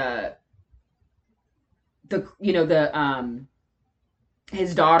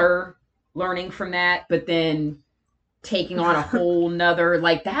 his daughter learning from that, but then taking on a whole nother,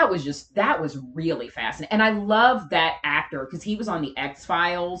 like that was really fascinating. And I love that actor because he was on the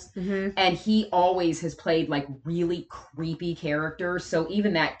X-Files, and he always has played like really creepy characters. So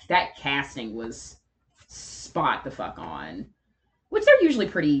even that casting was spot the fuck on, which they're usually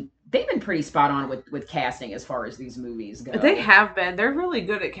pretty they've been pretty spot on with casting as far as these movies go. They have been. They're really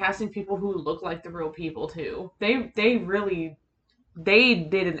good at casting people who look like the real people too. They really they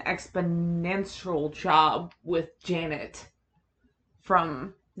did an exponential job with Janet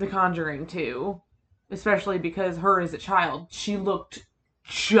from The Conjuring 2, especially because her as a child, she looked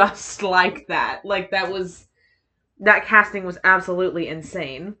just like that. Like that casting was absolutely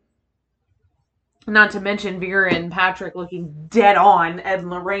insane. Not to mention Vera and Patrick looking dead on Ed and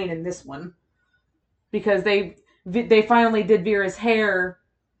Lorraine in this one, because they finally did Vera's hair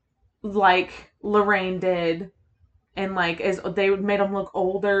like Lorraine did, and like as they made them look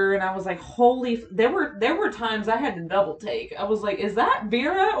older, and I was like, holy! There were times I had to double take. I was like, is that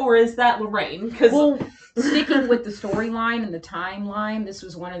Vera or is that Lorraine? Because sticking with the storyline and the timeline, this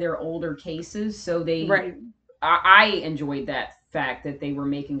was one of their older cases, so they right. I enjoyed that fact that they were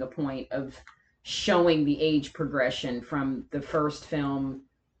making a point of showing the age progression from the first film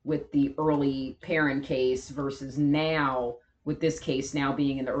with the early Perrin case versus now with this case now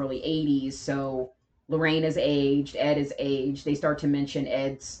being in the early 80s. So Lorraine is aged, Ed is aged. They start to mention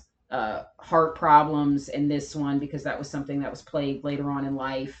Ed's heart problems in this one because that was something that was plagued later on in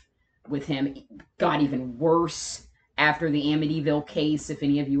life with him. It got even worse after the Amityville case, if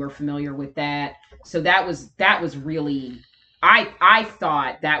any of you are familiar with that. So that was really, I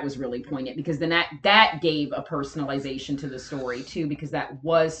thought that was really poignant because then that gave a personalization to the story too, because that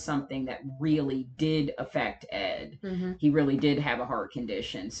was something that really did affect Ed. Mm-hmm. He really did have a heart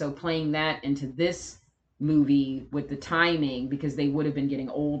condition. So playing that into this movie with the timing, because they would have been getting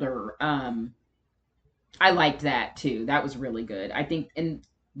older, I liked that too. That was really good. I think, and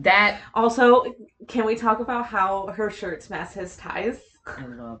that also, can we talk about how her shirts match his ties? I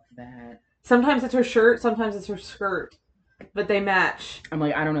love that. Sometimes it's her shirt, sometimes it's her skirt, but they match. I'm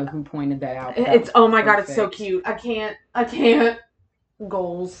like, I don't know who pointed that out. It's oh my god, it's so cute. I can't.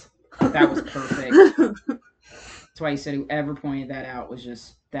 Goals. That was perfect. That's why he said whoever pointed that out was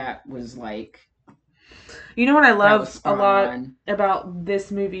just, that was like. You know what I love a lot about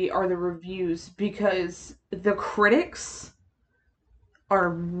this movie are the reviews, because the critics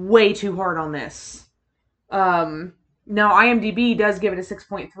are way too hard on this. Now, IMDb does give it a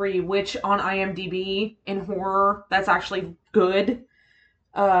 6.3, which on IMDb in horror, that's actually good.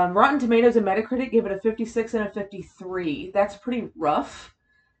 Rotten Tomatoes and Metacritic give it a 56 and a 53. That's pretty rough.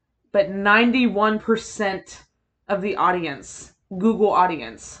 But 91% of the audience, Google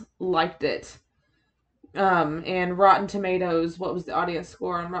audience, liked it. And Rotten Tomatoes, what was the audience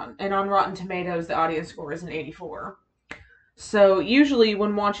score on Rotten? And on Rotten Tomatoes, the audience score is an 84. So usually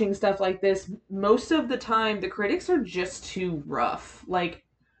when watching stuff like this, most of the time the critics are just too rough. Like,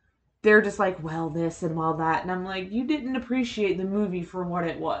 they're just like, well, this and well, that. And I'm like, you didn't appreciate the movie for what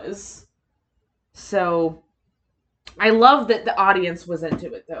it was. So I love that the audience was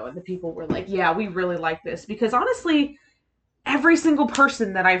into it, though. And the people were like, yeah, we really like this. Because honestly, every single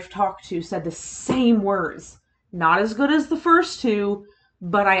person that I've talked to said the same words. Not as good as the first two,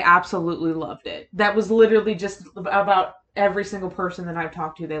 but I absolutely loved it. That was literally just about every single person that I've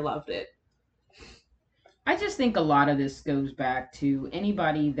talked to. They loved it. I just think a lot of this goes back to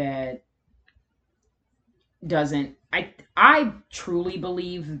anybody that doesn't. I truly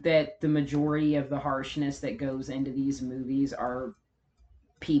believe that the majority of the harshness that goes into these movies are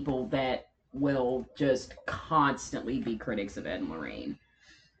people that will just constantly be critics of Ed and Lorraine.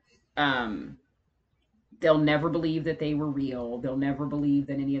 They'll never believe that they were real. They'll never believe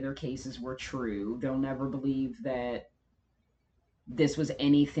that any of their cases were true. They'll never believe that this was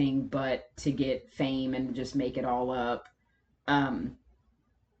anything but to get fame and just make it all up. And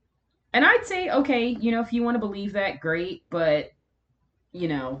I'd say, okay, if you want to believe that, great, but,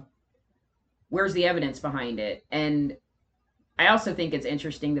 where's the evidence behind it? And I also think it's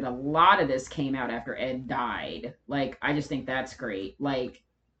interesting that a lot of this came out after Ed died. Like, I just think that's great. Like,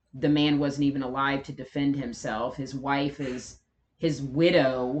 the man wasn't even alive to defend himself. His wife his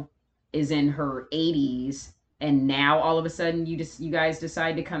widow is in her 80s. And now all of a sudden you guys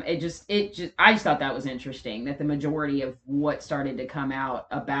decide to come. I just thought that was interesting, that the majority of what started to come out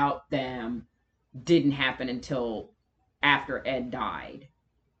about them didn't happen until after Ed died.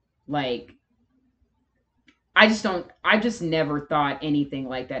 Like, I just never thought anything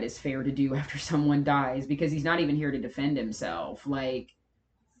like that is fair to do after someone dies, because he's not even here to defend himself. Like,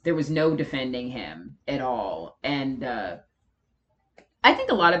 there was no defending him at all. And, I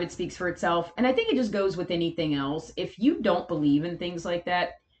think a lot of it speaks for itself, and I think it just goes with anything else. If you don't believe in things like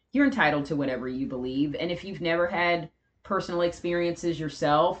that, you're entitled to whatever you believe. And if you've never had personal experiences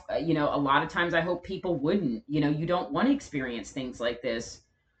yourself, a lot of times I hope people wouldn't. You don't want to experience things like this.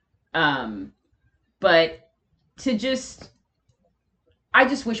 But to just I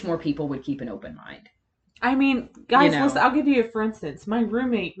just wish more people would keep an open mind. I mean, guys, You know. listen, I'll give you a for instance. My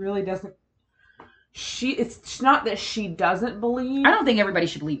roommate really doesn't. It's not that she doesn't believe. I don't think everybody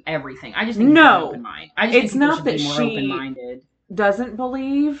should believe everything. I just think No. you should have an open mind. I just It's think people not should that be more she open-minded. doesn't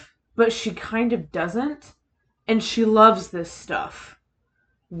believe, but she kind of doesn't. And she loves this stuff.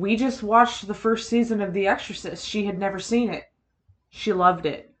 We just watched the first season of The Exorcist. She had never seen it. She loved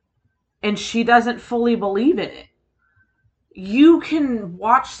it. And she doesn't fully believe in it. You can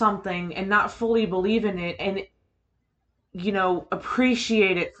watch something and not fully believe in it and, you know,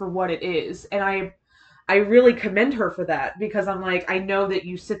 appreciate it for what it is. And I really commend her for that, because I'm like, I know that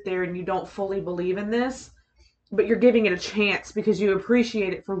you sit there and you don't fully believe in this, but you're giving it a chance because you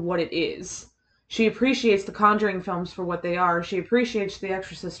appreciate it for what it is. She appreciates the Conjuring films for what they are. She appreciates The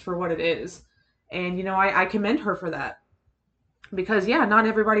Exorcist for what it is. And, you know, I commend her for that. Because, yeah, not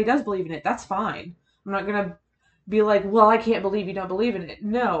everybody does believe in it. That's fine. I'm not going to be like, well, I can't believe you don't believe in it.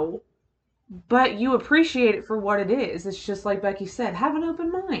 No. But you appreciate it for what it is. It's just like Becky said, have an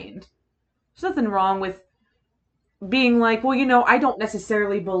open mind. There's nothing wrong with being like, well, you know, I don't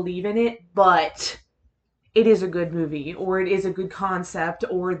necessarily believe in it, but it is a good movie, or it is a good concept,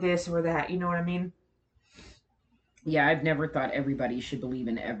 or this or that. You know what I mean? Yeah, I've never thought everybody should believe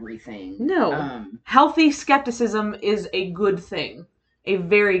in everything. No. Healthy skepticism is a good thing. A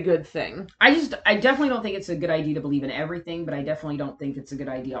very good thing. I definitely don't think it's a good idea to believe in everything, but I definitely don't think it's a good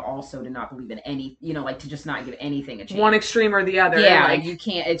idea also to not believe in any, you know, like to just not give anything a chance. One extreme or the other. Yeah, like, you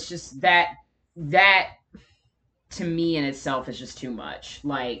can't. It's just that to me in itself is just too much.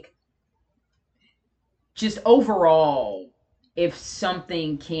 Like, just overall, if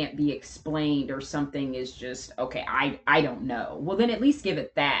something can't be explained or something is just okay, I don't know, well then at least give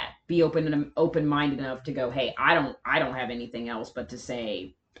it that. Be open-minded enough to go, hey, I don't have anything else but to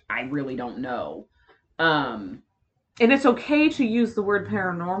say I really don't know. And it's okay to use the word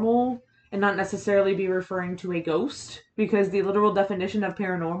paranormal and not necessarily be referring to a ghost, because the literal definition of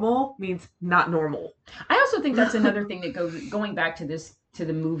paranormal means not normal. I also think that's another thing that going back to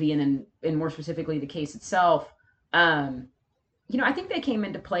the movie and more specifically the case itself. You know, I think that came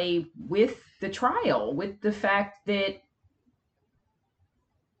into play with the trial, with the fact that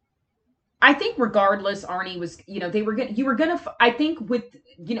I think regardless, Arnie was, you know, I think with,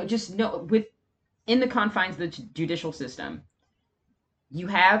 you know, just no, with, in the confines of the judicial system, you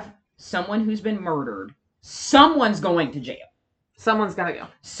have someone who's been murdered, someone's going to jail. Someone's got to go.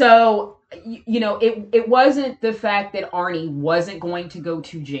 So, you know, it wasn't the fact that Arnie wasn't going to go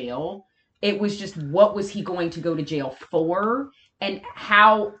to jail. It was just, what was he going to go to jail for? And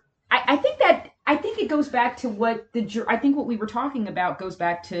how, I think it goes back to what I think what we were talking about goes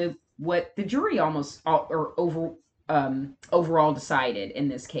back to what the jury almost, or overall decided in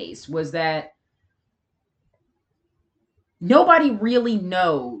this case, was that nobody really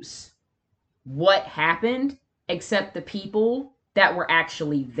knows what happened except the people that were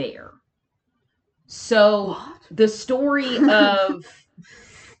actually there. So What? the story of,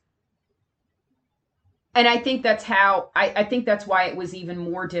 and I think that's how, I think that's why it was even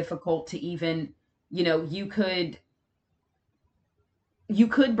more difficult to even, you know, you could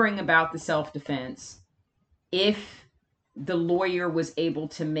bring about the self-defense if the lawyer was able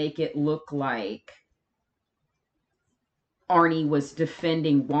to make it look like Arnie was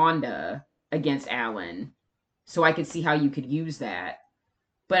defending Wanda against Alan. So I could see how you could use that.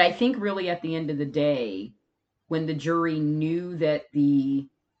 But I think really at the end of the day, when the jury knew that the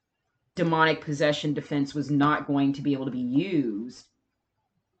demonic possession defense was not going to be able to be used,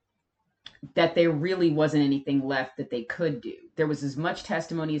 that there really wasn't anything left that they could do. There was as much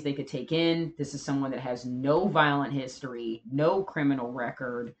testimony as they could take in. This is someone that has no violent history, no criminal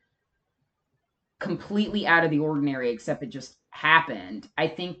record, completely out of the ordinary, except it just happened. I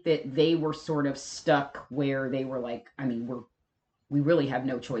think that they were sort of stuck where they were like, I mean, we really have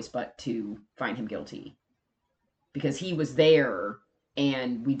no choice but to find him guilty because he was there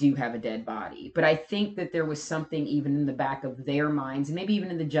and we do have a dead body. But I think that there was something even in the back of their minds, and maybe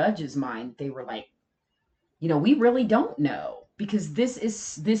even in the judge's mind, they were like, you know, we really don't know, because this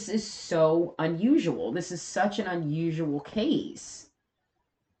is so unusual. This is such an unusual case.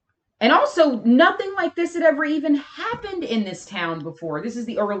 And also, nothing like this had ever even happened in this town before. This is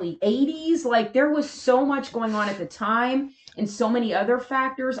the early 80s. Like, there was so much going on at the time and so many other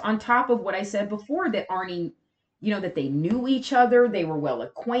factors on top of what I said before, that Arnie, you know, that they knew each other. They were well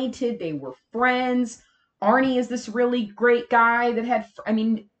acquainted. They were friends. Arnie is this really great guy that had, I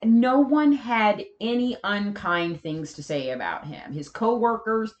mean, no one had any unkind things to say about him. His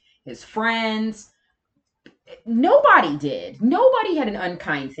coworkers, his friends, nobody did. Nobody had an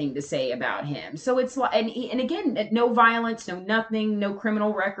unkind thing to say about him. So it's like, and again, no violence, no nothing, no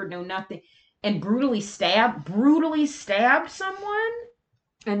criminal record, no nothing, and brutally stabbed someone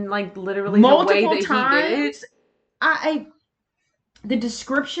And like literally multiple the way that times. he did it. I the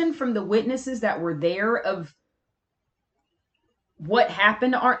description from the witnesses that were there of what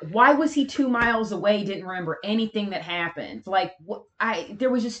happened why was he 2 miles away, didn't remember anything that happened. Like, there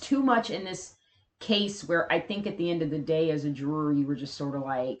was just too much in this case where I think at the end of the day as a juror you were just sort of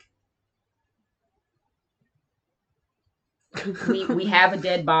like, we have a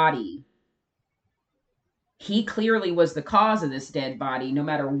dead body. He clearly was the cause of this dead body. No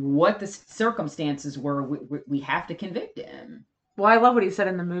matter what the circumstances were, we have to convict him. Well, I love what he said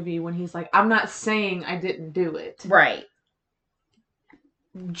in the movie when he's like, I'm not saying I didn't do it. Right.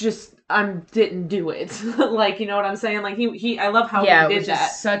 Just, I didn't do it. Like, you know what I'm saying? Like, he I love how he did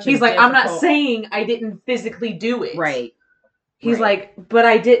that. He's like, I'm not saying I didn't physically do it. Right. He's like, but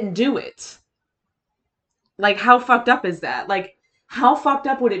I didn't do it. Like, how fucked up is that? Like, how fucked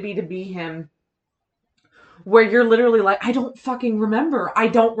up would it be to be him where you're literally like, I don't fucking remember. I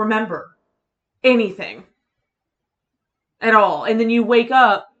don't remember anything at all. And then you wake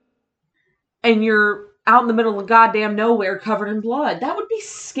up and you're out in the middle of goddamn nowhere covered in blood. That would be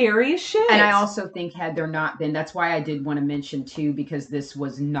scary as shit. And I also think had there not been, that's why I did want to mention too, because this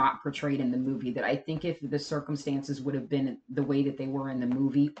was not portrayed in the movie, that I think if the circumstances would have been the way that they were in the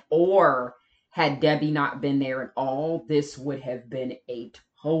movie, or had Debbie not been there at all, this would have been a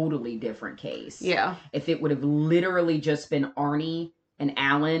totally different case. Yeah. If it would have literally just been Arnie and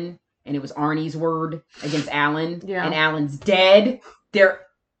Alan, and it was Arnie's word against Alan, and Alan's dead,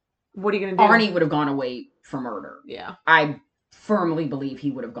 what are you going to do? Arnie would have gone away for murder. Yeah. I firmly believe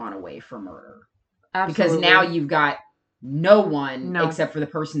he would have gone away for murder. Absolutely. Because now you've got no one except for the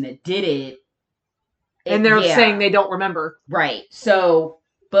person that did it. And they're saying they don't remember. Right. So,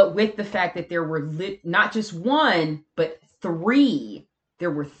 but with the fact that there were not just one, but three. There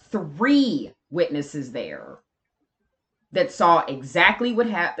were 3 witnesses there that saw exactly what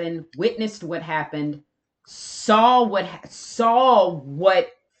happened, witnessed what happened, saw what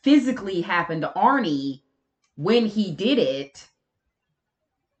physically happened to Arnie when he did it.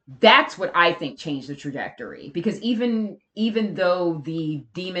 That's what I think changed the trajectory. Because even though the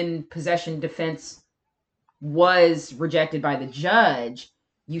demon possession defense was rejected by the judge,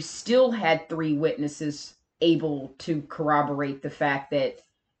 you still had 3 witnesses able to corroborate the fact that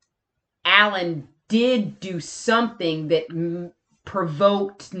Alan did do something that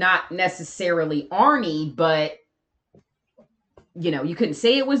provoked not necessarily Arnie, but you couldn't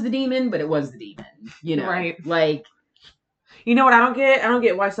say it was the demon, but it was the demon. Right. Like, you know what I don't get? I don't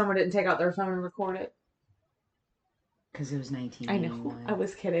get why someone didn't take out their phone and record it. Because it was 1981. I know. I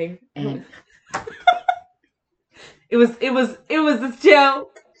was kidding. And it was a joke.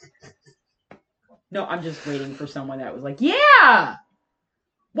 No, I'm just waiting for someone that was like, yeah!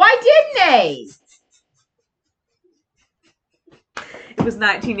 Why didn't they? It was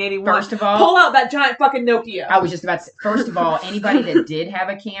 1981. First of all, pull out that giant fucking Nokia. I was just about to say, first of all, anybody that did have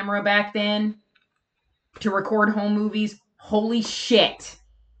a camera back then to record home movies, holy shit.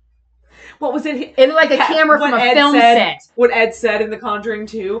 What was it? It looked like a camera from a film set. What Ed said in The Conjuring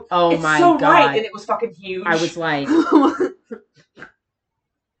 2. Oh it's my so God. Right, and it was fucking huge. I was like...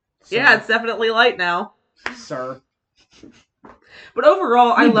 Yeah, it's definitely light now. Sir. But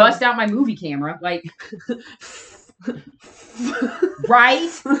overall, I bust out my movie camera. Like... Right?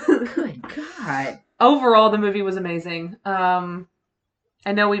 Good God. Overall, the movie was amazing. I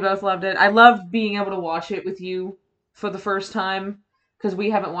know we both loved it. I loved being able to watch it with you for the first time, because we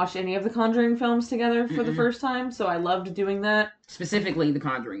haven't watched any of the Conjuring films together for the first time, so I loved doing that. Specifically the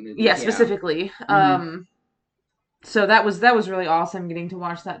Conjuring movies. Yeah, specifically. Mm-hmm. So that was really awesome getting to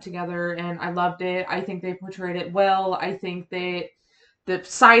watch that together, and I loved it. I think they portrayed it well. I think that the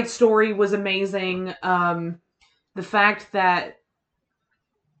side story was amazing. The fact that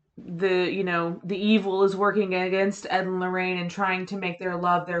the evil is working against Ed and Lorraine and trying to make their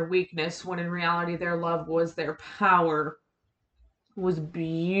love their weakness, when in reality their love was their power, was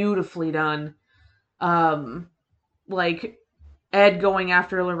beautifully done. Like Ed going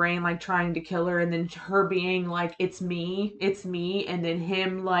after Lorraine, like trying to kill her, and then her being like, it's me, and then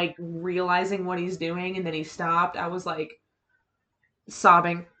him like realizing what he's doing, and then he stopped. I was like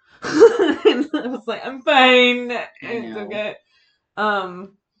sobbing. And I was like, I'm fine. It's okay.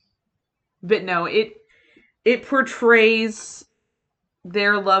 But no, it portrays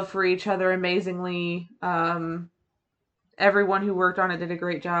their love for each other amazingly. Everyone who worked on it did a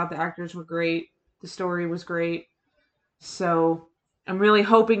great job. The actors were great. The story was great. So I'm really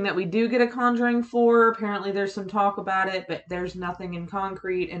hoping that we do get a Conjuring 4. Apparently there's some talk about it, but there's nothing in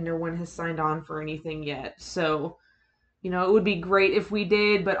concrete and no one has signed on for anything yet. So, it would be great if we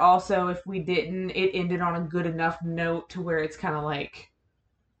did, but also if we didn't, it ended on a good enough note to where it's kind of like,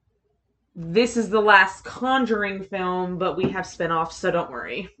 this is the last Conjuring film, but we have spinoffs, so don't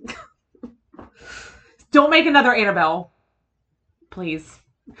worry. Don't make another Annabelle. Please.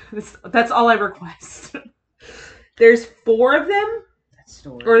 That's all I request. There's 4 of them? That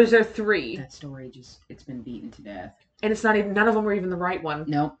story. Or is there 3? That story it's been beaten to death. And it's not even, none of them were even the right one.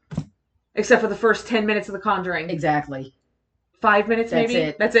 Nope. Except for the first 10 minutes of The Conjuring. Exactly. 5 minutes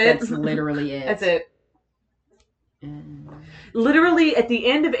maybe? That's it. That's literally it. That's it. Literally at the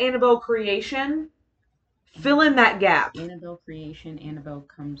end of Annabelle Creation, fill in that gap. Annabelle Creation, Annabelle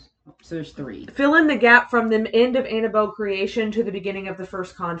comes... So there's 3. Fill in the gap from the end of Annabelle Creation to the beginning of the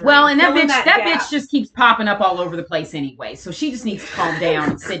first Conjuring. Well, and that bitch just keeps popping up all over the place anyway. So she just needs to calm down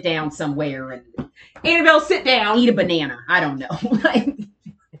and sit down somewhere and... Annabelle, sit down. Eat a banana. I don't know.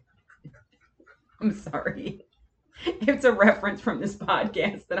 I'm sorry. It's a reference from this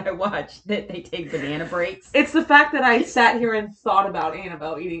podcast that I watched that they take banana breaks. It's the fact that I sat here and thought about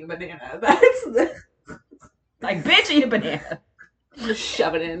Annabelle eating a banana. That's the... Like, bitch, eat a banana. Just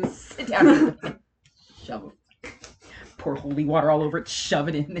shove it in. Sit down and eat a banana. Shove it. Pour holy water all over it. Shove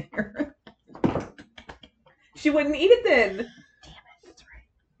it in there. She wouldn't eat it then. Damn it. That's right.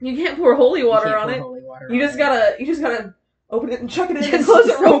 You can't pour holy water on it. You just gotta open it and chuck it in and close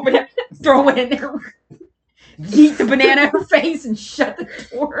it. Open it. Throw it in there. Yeet the banana in her face and shut the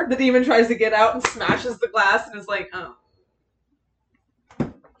door. The demon tries to get out and smashes the glass and is like, oh.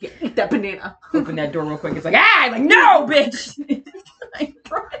 Yeah, eat that banana. Open that door real quick. It's like, ah! Like, no, bitch!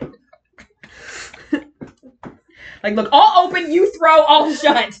 Like, look, I'll open, you throw, I'll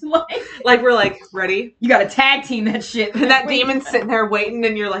shut. Like, we're like, ready? You gotta tag team that shit. And that demon's sitting there waiting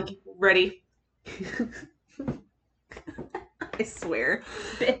and you're like, ready? I swear.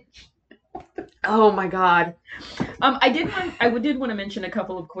 Bitch. Oh my god. I did want to mention a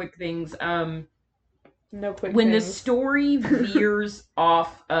couple of quick things. No quick when things. The story veers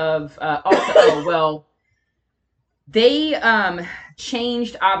off of they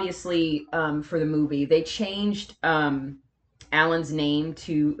changed, obviously, for the movie. They changed Alan's name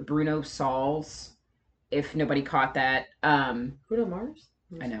to Bruno Sauls, if nobody caught that. Bruno Mars?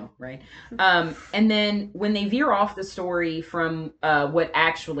 I know, right? And then when they veer off the story from what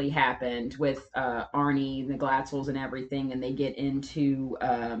actually happened with Arnie, the Glatzels, and everything, and they get into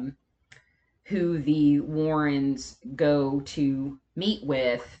who the Warrens go to meet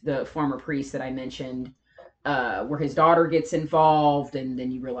with, the former priest that I mentioned, where his daughter gets involved, and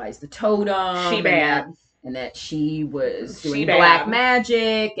then you realize the totem. She bad. And that she was doing black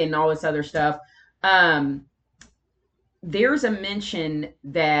magic and all this other stuff. There's a mention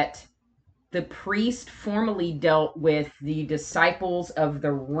that the priest formerly dealt with the disciples of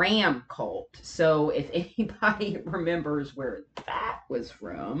the Ram cult. So if anybody remembers where that was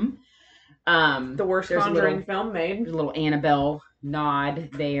from, the worst Conjuring film made. There's a little Annabelle nod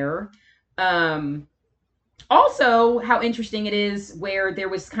there. Also, how interesting it is where there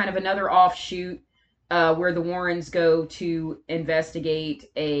was kind of another offshoot where the Warrens go to investigate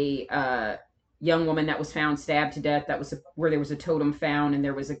a young woman that was found stabbed to death. That was where there was a totem found, and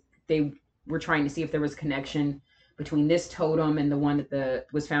they were trying to see if there was a connection between this totem and the one that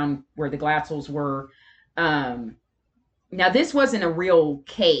was found where the Glatzels were. Now, this wasn't a real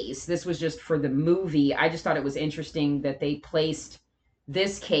case. This was just for the movie. I just thought it was interesting that they placed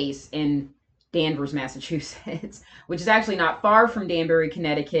this case in Danvers, Massachusetts, which is actually not far from Danbury,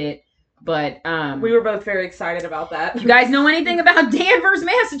 Connecticut. But we were both very excited about that. You guys know anything about Danvers,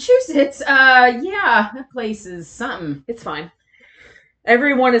 Massachusetts? Yeah, that place is something. It's fine.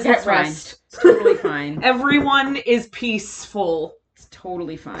 Everyone is at rest. It's totally fine. Everyone is peaceful. It's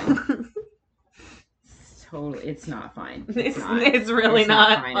totally fine. It's not fine. It's really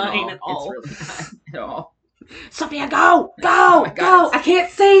not fine at all. It's really not at all. Sophia, go! Go! I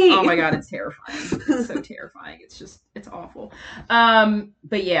can't see! Oh my god, it's terrifying. It's so terrifying. It's awful.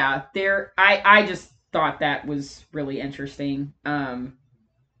 But yeah, I just thought that was really interesting. That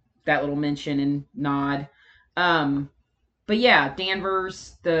little mention and nod. But yeah,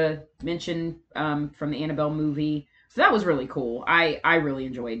 Danvers, the mention from the Annabelle movie. So that was really cool. I really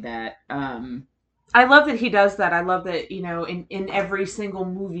enjoyed that. I love that he does that. I love that, in every single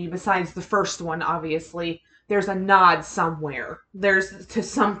movie besides the first one, obviously, there's a nod somewhere. There's to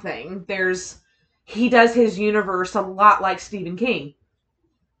something. He does his universe a lot like Stephen King,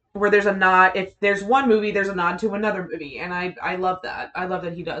 where there's a nod. If there's one movie, there's a nod to another movie. And I love that. I love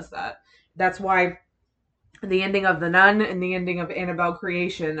that he does that. That's why The ending of The Nun and the ending of Annabelle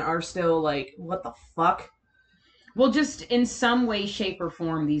Creation are still like, what the fuck? Well, just in some way, shape, or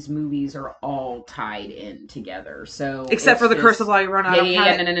form, these movies are all tied in together. So except for The Curse of La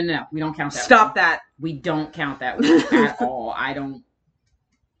Llorona. No. We don't count that. Stop that. We don't count that one at all. I don't.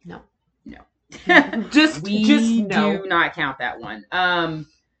 No. just no. do not count that one.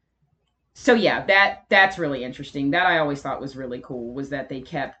 So yeah, that's really interesting. That I always thought was really cool was that they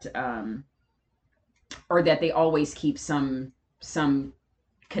kept, or that they always keep some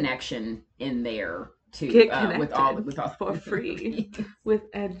connection in there to with all for free with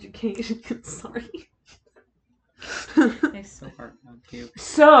education. Sorry. It's so hard not to.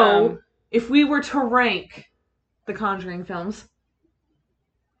 So, if we were to rank the Conjuring films,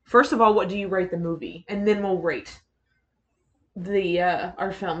 first of all, what do you rate the movie? And then we'll rate the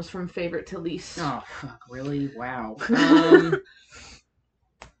our films from favorite to least. Oh fuck! Really? Wow.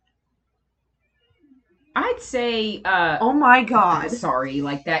 I'd say. Oh my god! Sorry,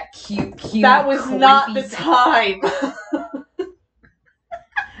 like that cute. That was not the time.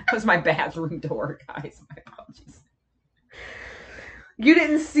 That was my bathroom door, guys. My apologies. You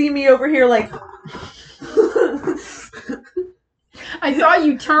didn't see me over here like. I saw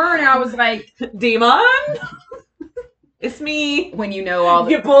you turn. And I was like, Demon. It's me. When you know all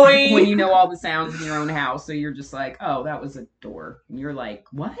the boy. When you know all the sounds in your own house, so you're just like, oh, that was a door. And you're like,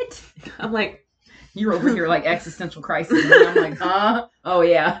 what? I'm like, you're over here like existential crisis. And I'm like, huh? Oh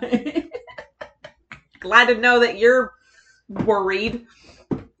yeah. Glad to know that you're worried.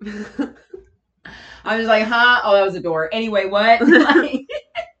 I was like, huh? Oh, that was a door. Anyway, what?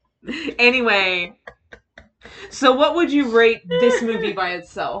 Anyway, so what would you rate this movie by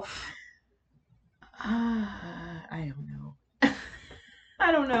itself? I don't know.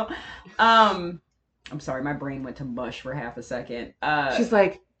 I don't know. I'm sorry, my brain went to mush for half a second. She's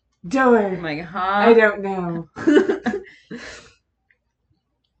like, door. I'm like, huh? I don't know.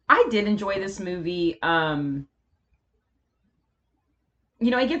 I did enjoy this movie. You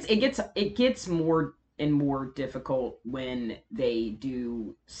know, it gets more and more difficult when they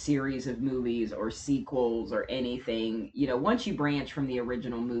do series of movies or sequels or anything. You know, once you branch from the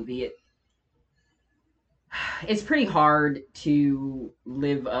original movie, it's pretty hard to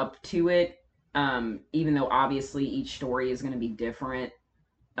live up to it. Even though obviously each story is going to be different.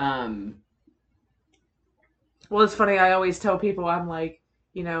 Well, it's funny. I always tell people, I'm like,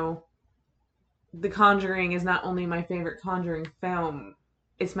 you know, The Conjuring is not only my favorite Conjuring film,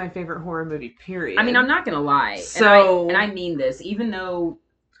 it's my favorite horror movie, period. I mean, I'm not going to lie. So, and I mean this, even though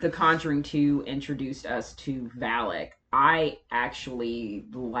The Conjuring 2 introduced us to Valak, I actually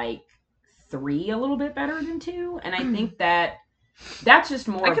like 3 a little bit better than 2. And I think that's just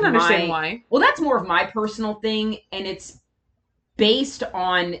more I can understand why. Well, that's more of my personal thing. And it's based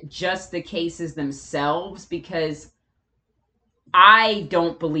on just the cases themselves, because I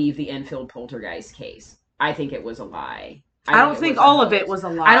don't believe the Enfield Poltergeist case. I think it was a lie. I don't think all of it was a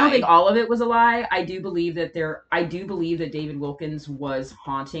lie. I don't think all of it was a lie. I do believe that David Wilkins was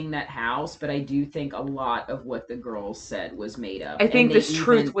haunting that house, but I do think a lot of what the girls said was made up. I think this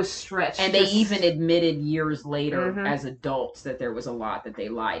truth was stretched. And they even admitted years later as adults that there was a lot that they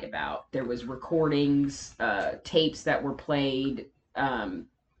lied about. There was recordings, tapes that were played,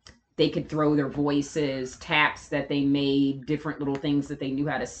 they could throw their voices, taps that they made, different little things that they knew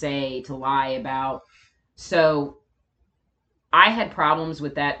how to say to lie about. So I had problems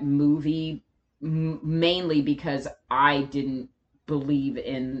with that movie mainly because I didn't believe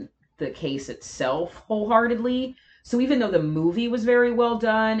in the case itself wholeheartedly. So even though the movie was very well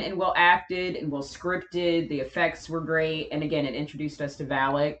done and well acted and well scripted, the effects were great, and again, it introduced us to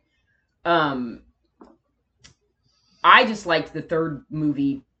Valak. I just liked the third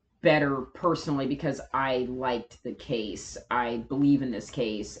movie better personally because I liked the case. I believe in this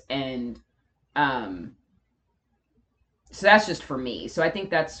case, and so that's just for me. So I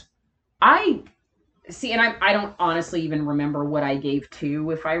think and I don't honestly even remember what I gave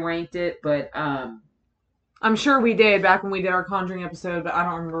 2 if I ranked it, but I'm sure we did back when we did our Conjuring episode, but I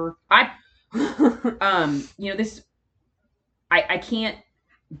don't remember. You know, this I can't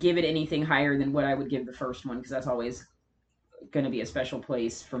give it anything higher than what I would give the first one, because that's always going to be a special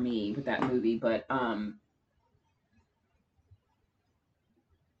place for me with that movie, but I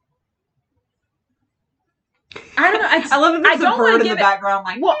don't know. I love that there's a bird in the background.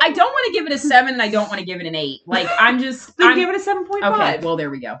 Like, well, I don't want to give it a 7, and I don't want to give it an 8. Like, I'm just. Then give it a 7.5. Okay, well,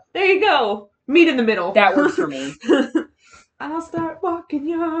 there we go. There you go. Meet in the middle. That works for me. I'll start walking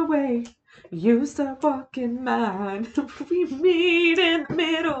your way. You start walking mine. We meet in the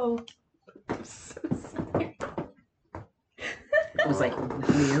middle. I'm so sorry. I was like,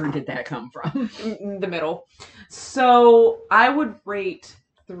 where did that come from? The middle. So I would rate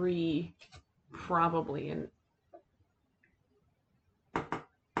 3 probably in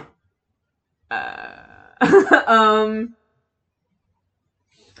because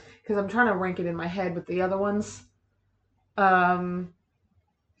I'm trying to rank it in my head with the other ones. I'm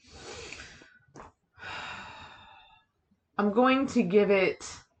going to give it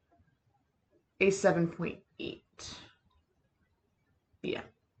a 7.8. Yeah,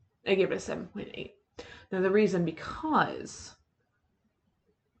 I give it a 7.8. Now the reason, because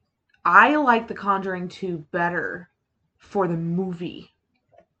I like The Conjuring 2 better for the movie.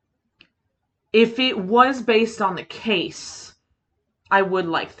 If it was based on the case, I would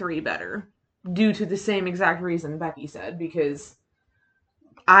like 3 better, due to the same exact reason Becky said, because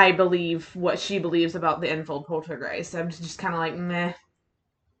I believe what she believes about the Enfield poltergeist. I'm just kind of like, meh.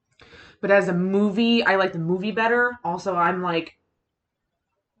 But as a movie, I like the movie better. Also, I'm like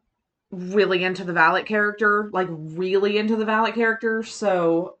really into the Valak character,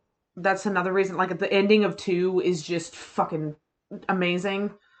 so that's another reason. Like, the ending of 2 is just fucking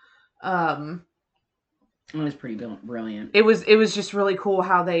amazing. It was pretty brilliant. It was just really cool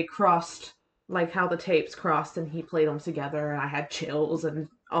how they crossed, like how the tapes crossed and he played them together, and I had chills, and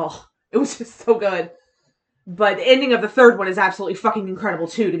it was just so good. But the ending of the third one is absolutely fucking incredible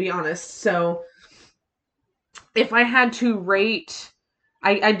too, to be honest. So if I had to rate,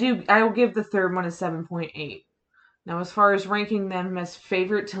 I will give the third one a 7.8. Now, as far as ranking them as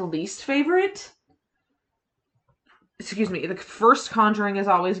favorite to least favorite, the first Conjuring is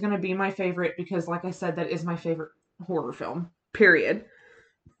always going to be my favorite because, like I said, that is my favorite horror film, period.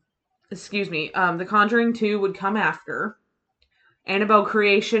 The Conjuring 2 would come after. Annabelle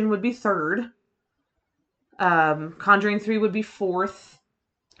Creation would be third. Conjuring 3 would be fourth.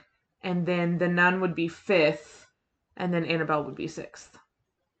 And then The Nun would be fifth. And then Annabelle would be sixth.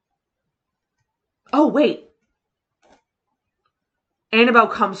 Oh, wait. Annabelle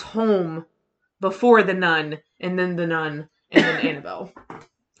Comes Home before The Nun, and then The Nun, and then Annabelle.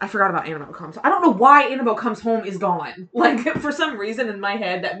 I forgot about Annabelle Comes Home. I don't know why Annabelle Comes Home is gone. Like, for some reason in my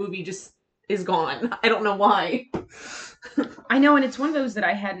head, that movie just is gone. I don't know why. I know, and it's one of those that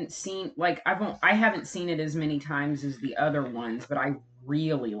I hadn't seen. Like, I haven't seen it as many times as the other ones, but I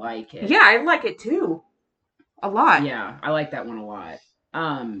really like it. Yeah, I like it too. A lot. Yeah, I like that one a lot.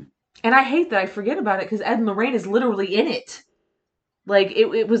 And I hate that I forget about it because Ed and Lorraine is literally in it. Like,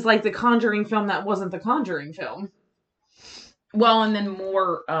 it was like the Conjuring film that wasn't the Conjuring film. Well, and then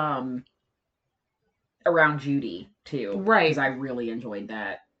more around Judy too, right? Because I really enjoyed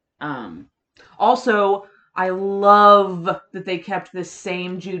that. Also, I love that they kept the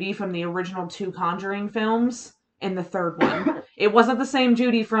same Judy from the original 2 Conjuring films in the third one. It wasn't the same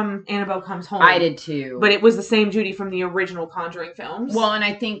Judy from Annabelle Comes Home. I did too, but it was the same Judy from the original Conjuring films. Well, and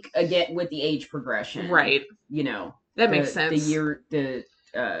I think again with the age progression, right? You know, that makes sense.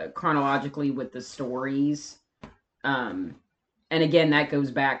 Chronologically with the stories, and again that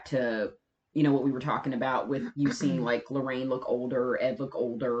goes back to what we were talking about with you seeing like Lorraine look older, Ed look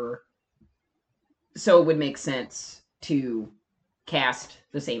older, so it would make sense to cast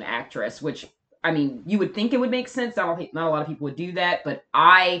the same actress. Which I mean, you would think it would make sense. Not a lot of people would do that, but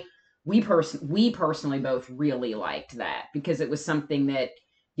we personally both really liked that because it was something that,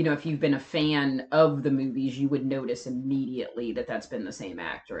 if you've been a fan of the movies, you would notice immediately that that's been the same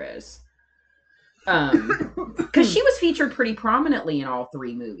actress. Because she was featured pretty prominently in all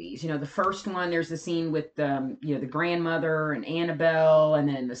 3 movies. The first one, there's the scene with the grandmother and Annabelle, and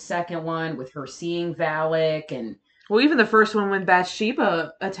then the second one with her seeing Valak, and well, even the first one when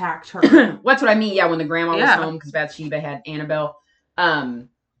Bathsheba attacked her. That's what I mean. Yeah, when the grandma was home because Bathsheba had Annabelle. And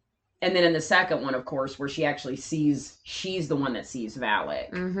then in the second one, of course, where she actually she's the one that sees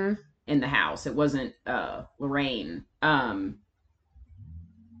Valak in the house. It wasn't Lorraine.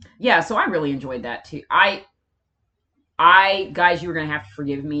 Yeah, so I really enjoyed that too. I guys, you were gonna have to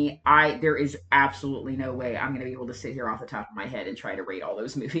forgive me. There is absolutely no way I'm gonna be able to sit here off the top of my head and try to rate all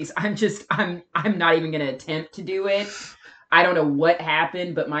those movies. I'm not even gonna attempt to do it. I don't know what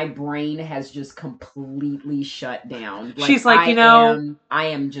happened, but my brain has just completely shut down. She's like, I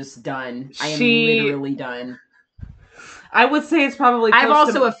am just done. I am literally done. I would say it's probably I've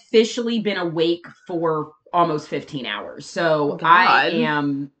also officially been awake for almost 15 hours. So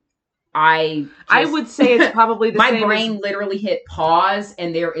I would say it's probably the my same. My brain literally hit pause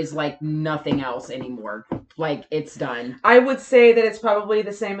and there is like nothing else anymore. Like it's done. I would say that it's probably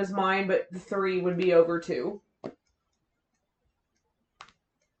the same as mine, but the 3 would be over 2.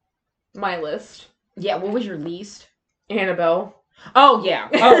 My list. Yeah, what was your least? Annabelle. Oh yeah.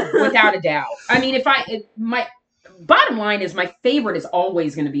 Oh, without a doubt. I mean, bottom line is my favorite is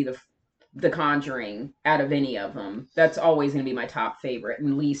always going to be the Conjuring out of any of them. That's always going to be my top favorite,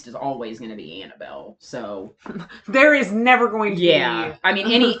 and least is always going to be Annabelle. So there is never going to be. I mean,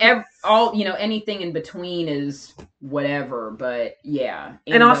 anything in between is whatever. But yeah,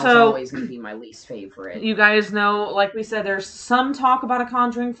 and also always going to be my least favorite. You guys know, like we said, there's some talk about a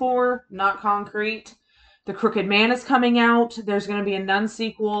Conjuring 4, not concrete. The Crooked Man is coming out. There's going to be a Nun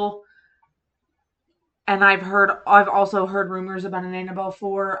sequel. And I've also heard rumors about an Annabelle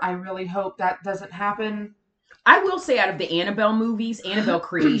 4. I really hope that doesn't happen. I will say, out of the Annabelle movies, Annabelle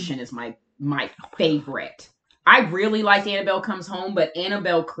Creation is my favorite. I really liked Annabelle Comes Home, but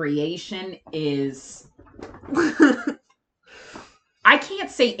Annabelle Creation is... I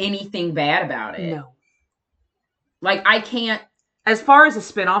can't say anything bad about it. No. Like, I can't... As far as a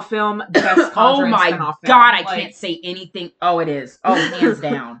spin-off film, best Conjuring spin-off film. Oh my God, I can't say anything. Oh, it is. Oh, hands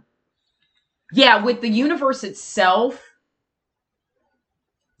down. Yeah, with the universe itself,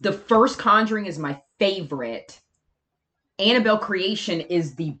 the first Conjuring is my favorite. Annabelle Creation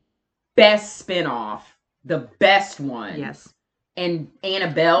is the best spin-off, the best one. Yes. And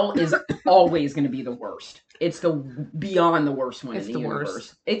Annabelle is always going to be the worst. It's the beyond the worst one in the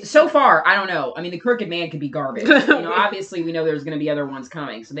universe. It's so far, I don't know. I mean, the Crooked Man could be garbage. Obviously, we know there's going to be other ones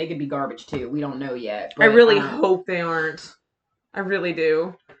coming, so they could be garbage too. We don't know yet. But, I really hope they aren't. I really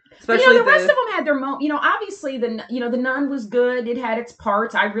do. Especially the rest of them had their obviously the Nun was good. It had its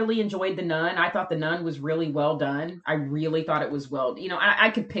parts. I really enjoyed the Nun. I thought the Nun was really well done. I really thought it was well.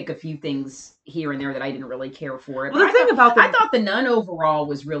 I could pick a few things here and there that I didn't really care for it. Well, I thought the Nun overall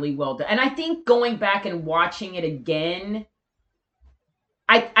was really well done. And I think going back and watching it again,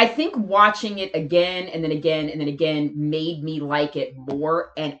 I think watching it again and then again and then again made me like it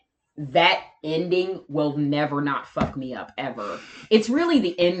more. And that ending will never not fuck me up ever. It's really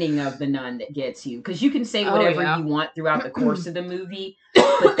the ending of the Nun that gets you, because you can say whatever you want throughout the course of the movie,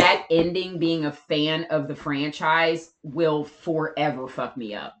 but that ending, being a fan of the franchise, will forever fuck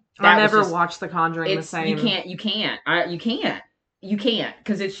me up. I'll never watch The Conjuring the same. You can't,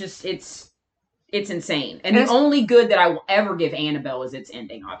 because it's insane. And the only good that I will ever give Annabelle is its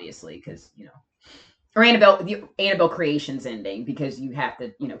ending, obviously, because or Annabelle Creation's ending, because you have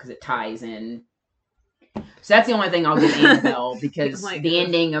to, because it ties in. So that's the only thing I'll give Annabelle, because the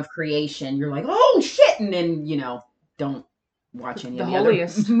ending of Creation, you're like, oh shit, and then don't watch any of the other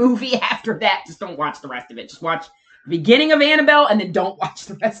movie after that. Just don't watch the rest of it. Just watch the beginning of Annabelle, and then don't watch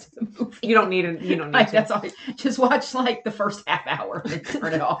the rest of the movie. You don't need to. That's all. Just watch the first half hour and then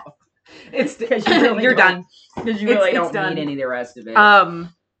turn it off. It's because you're done. Because you really don't need any of the rest of it.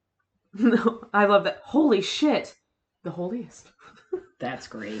 No, I love that. Holy shit. The holiest. That's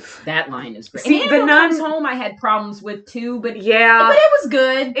great. That line is great. See, and the Nun Comes Home I had problems with too, but but it was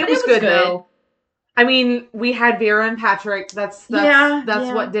good. It was good though. I mean, we had Vera and Patrick. That's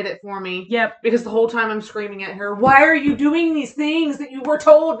what did it for me. Yep. Because the whole time I'm screaming at her, why are you doing these things that you were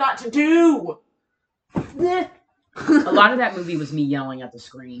told not to do? A lot of that movie was me yelling at the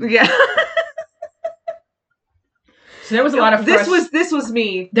screen. Yeah. So there was a lot of this was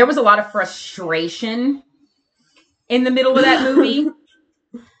me. There was a lot of frustration in the middle of that movie.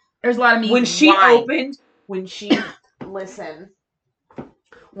 There's a lot of me when she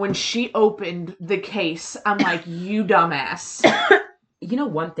opened the case, I'm like, you dumbass.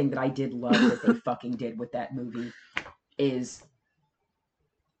 One thing that I did love that they fucking did with that movie is,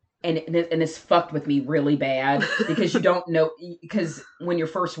 and this fucked with me really bad, because you don't know, because when you're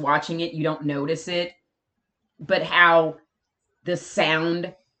first watching it, you don't notice it, but how the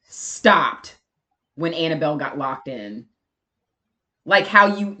sound stopped when Annabelle got locked in. Like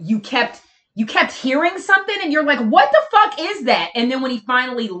how you kept hearing something and you're like, what the fuck is that? And then when he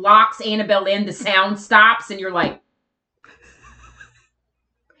finally locks Annabelle in, the sound stops and you're like,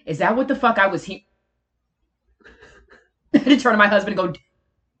 is that what the fuck I was hearing? I had to turn to my husband and go,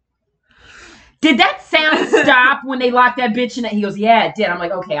 did that sound stop when they locked that bitch in? He goes, yeah, it did. I'm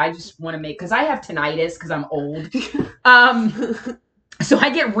like, okay, I just want to because I have tinnitus because I'm old. So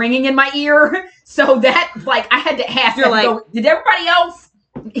I get ringing in my ear. So that, I had to ask. You're like, did everybody else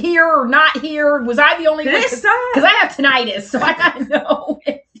hear or not hear? Was I the only one? Because I have tinnitus, so I gotta know.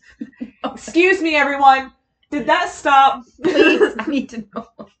 Excuse me, everyone. Did that stop? Please, I need to know.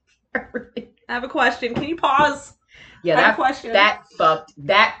 I have a question. Can you pause? Yeah, that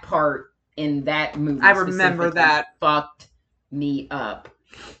part in that movie. I remember that fucked me up.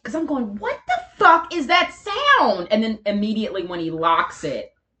 Because I'm going, what the fuck is that sound? And then immediately when he locks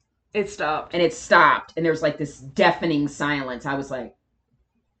it, it stopped. And it stopped. And there's this deafening silence. I was like,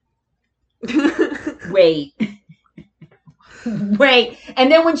 wait. Wait. And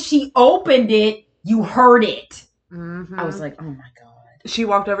then when she opened it, you heard it. Mm-hmm. I was like, oh my God. She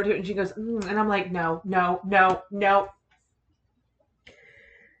walked over to it and she goes, and I'm like, no.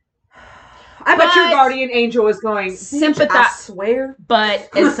 I bet your guardian angel is going, I swear. But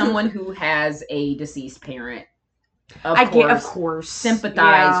as someone who has a deceased parent, of course,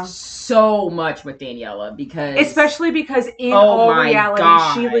 sympathize so much with Daniela because, especially because in all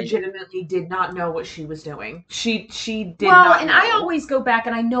reality, she legitimately did not know what she was doing. She did not. Well, and know. I always go back,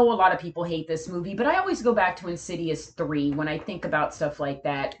 and I know a lot of people hate this movie, but I always go back to Insidious 3 when I think about stuff like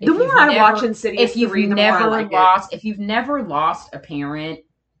that. The more I watch Insidious 3, the more I like it. If you've never lost a parent,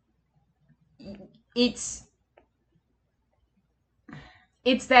 it's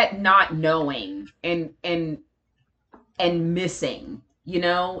that not knowing and missing,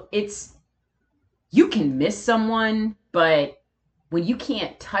 it's, you can miss someone, but when you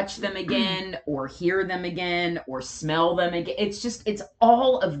can't touch them again or hear them again or smell them again, it's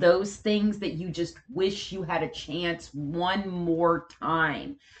all of those things that you just wish you had a chance one more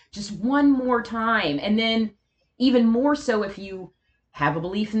time, just one more time. And then even more so if you have a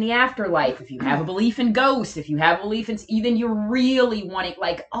belief in the afterlife, if you have a belief in ghosts, if you have a belief in, then you're really wanting,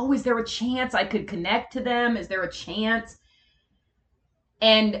 like, oh, is there a chance I could connect to them? Is there a chance?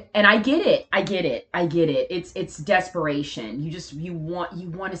 And I get it. It's desperation. You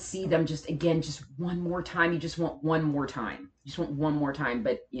want to see them just one more time. You just want one more time.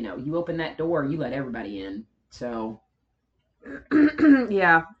 But you open that door, you let everybody in. So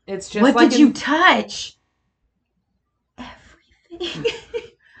yeah, it's just what did you touch? Everything. I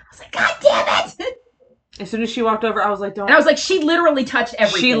was like, God damn it! As soon as she walked over, I was like, don't. And I was like, she literally touched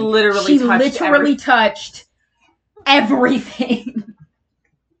everything. She literally touched everything.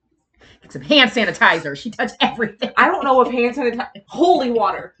 Some hand sanitizer. She touched everything. I don't know if hand sanitizer. Holy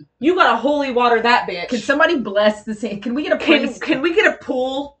water. You gotta holy water that bitch. Can somebody bless this hand? Can we get a priest? Can we get a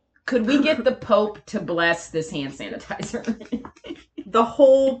pool? Could we get the Pope to bless this hand sanitizer? The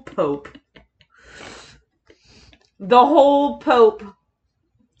whole Pope. The whole Pope.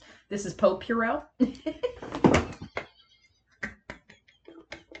 This is Pope Purell.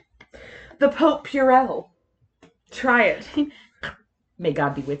 The Pope Purell. Try it. May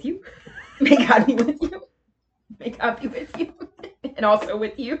God be with you. May God be with you. May God be with you. And also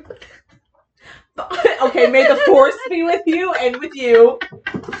with you. Okay, may the force be with you and with you.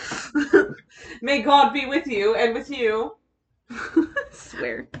 May God be with you and with you. I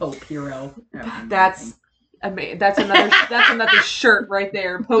swear. Pope Purell. That's amazing. That's another shirt right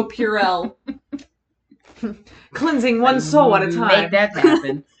there. Pope Purell. Cleansing one soul at a time. Make that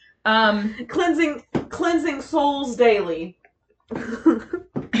happen. Cleansing souls daily.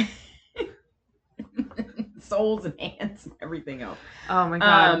 Souls and hands and everything else. Oh my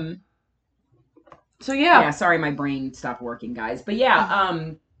God. So yeah. Sorry, my brain stopped working, guys. But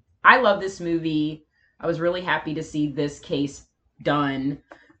yeah, I love this movie. I was really happy to see this case done.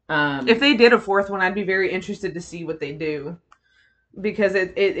 If they did a fourth one, I'd be very interested to see what they do, because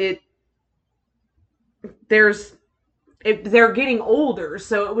they're getting older,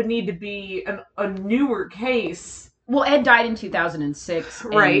 so it would need to be a newer case. Well, Ed died in 2006,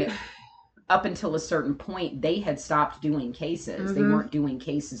 right? And up until a certain point, they had stopped doing cases. Mm-hmm. They weren't doing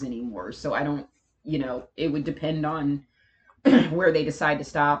cases anymore. So I don't, it would depend on where they decide to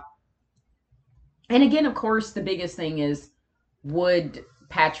stop. And again, of course, the biggest thing is, would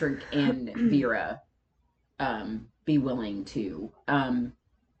Patrick and Vera be willing to?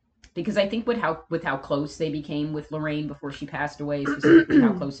 Because I think with how close they became with Lorraine before she passed away, specifically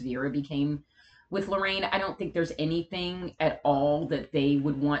how close Vera became with Lorraine, I don't think there's anything at all that they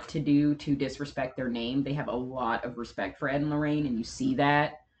would want to do to disrespect their name. They have a lot of respect for Ed and Lorraine, and you see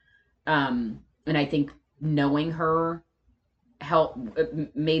that. And I think knowing her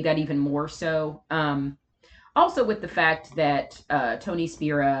made that even more so. Also with the fact that Tony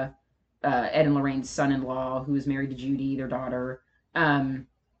Spira, Ed and Lorraine's son-in-law, who is married to Judy, their daughter,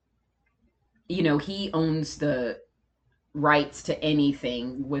 he owns the rights to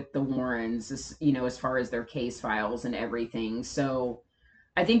anything with the Warrens, as far as their case files and everything. So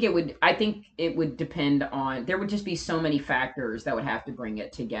I think it would depend on, there would just be so many factors that would have to bring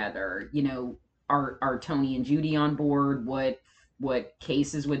it together. Are Tony and Judy on board? What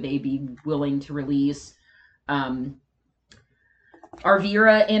cases would they be willing to release? Are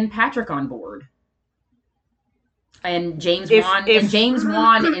Vera and Patrick on board? And James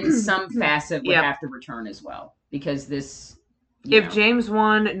Wan in some facet would have to return as well, because this. If James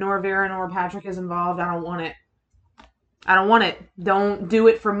Wan nor Vera nor Patrick is involved, I don't want it. Don't do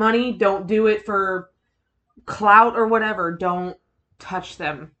it for money. Don't do it for clout or whatever. Don't touch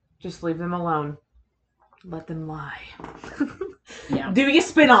them. Just leave them alone. Let them lie. Yeah. Do your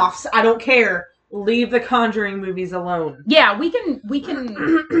spinoffs. I don't care. leave the Conjuring movies alone. Yeah, we can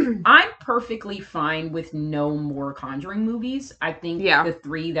I'm perfectly fine with no more Conjuring movies. I think the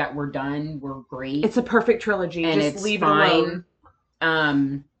 3 that were done were great. It's a perfect trilogy. And just it's leave fine. it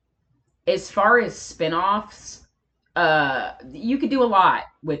alone. As far as spin-offs, you could do a lot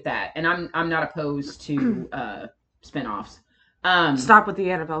with that, and I'm not opposed to spin-offs. Stop with the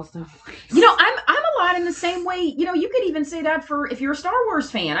Annabelle stuff. You know, I'm a lot in the same way. You know, you could even say that for if you're a Star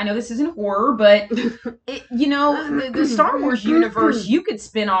Wars fan. I know this isn't horror, but you know, the Star Wars universe, you could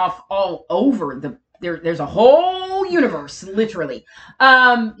spin off all over there's a whole universe, literally.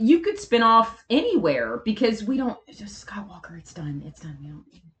 You could spin off anywhere because we don't. It's just Skywalker. It's done. It's done. We don't.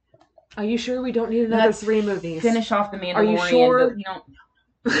 Are you sure we don't need another 3 movies? Finish off the Mandalorian. Are you sure? You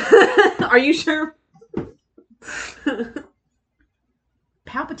don't. Are you sure?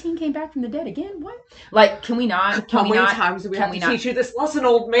 Palpatine came back from the dead again? What? Like, can we not? How many times do we have to teach you this lesson,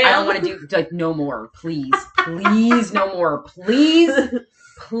 old man? I don't want to do, like, no more. Please. Please, no more. Please.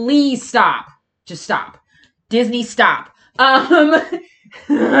 Please stop. Just stop. Disney, stop. But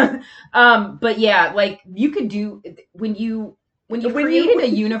yeah, like, you could do, when you created a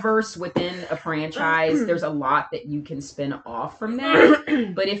universe within a franchise, there's a lot that you can spin off from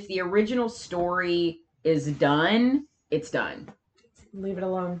that. But if the original story is done, it's done. Leave it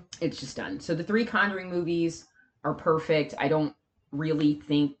alone. It's just done. So the 3 Conjuring movies are perfect. I don't really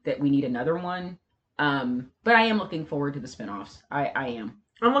think that we need another one. But I am looking forward to the spin-offs. I am.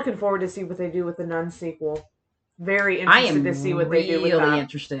 I'm looking forward to see what they do with the Nun sequel. Very interested to see what they do with that. I'm really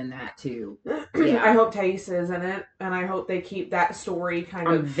interested in that too. Yeah. I hope Taissa is in it, and I hope they keep that story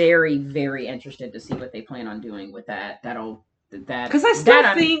I'm very, very interested to see what they plan on doing with that. Because I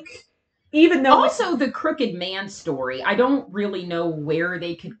still think... Even though also the Crooked Man story, I don't really know where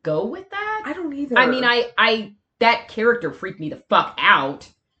they could go with that. I don't either. I mean, I that character freaked me the fuck out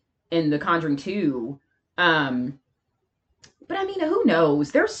in The Conjuring 2. But I mean, who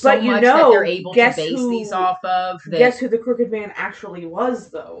knows? There's so much that they're able to base these off of. Guess who the Crooked Man actually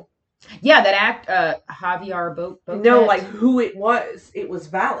was, though? Yeah, that Javier Botet. No, like who it was. It was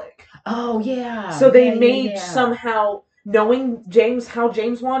Valak. Oh yeah. So they made somehow. Knowing how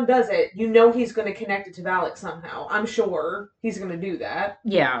James Wan does it, you know he's going to connect it to Valak somehow. I'm sure he's going to do that.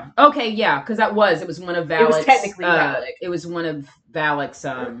 Yeah. Okay, yeah, because it was one of Valak's... It was technically Valak. It was one of Valak's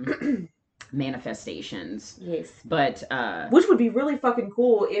manifestations. Yes. But, which would be really fucking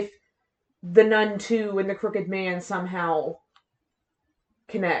cool if the Nun 2 and the Crooked Man somehow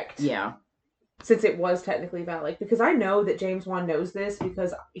connect. Yeah. Since it was technically Valak. Because I know that James Wan knows this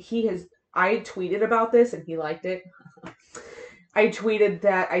because I tweeted about this and he liked it. I tweeted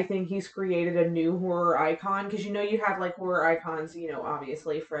that I think he's created a new horror icon because you have like horror icons,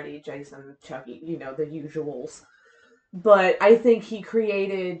 obviously Freddy, Jason, Chucky, the usuals. But I think he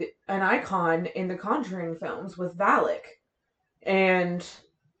created an icon in the Conjuring films with Valak. And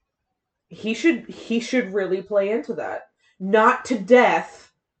he should really play into that. Not to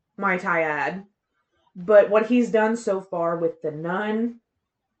death, might I add. But what he's done so far with The Nun,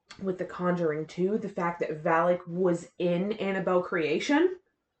 with The Conjuring 2, the fact that Valak was in Annabelle creation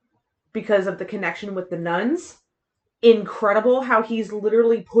because of the connection with the nuns. Incredible how he's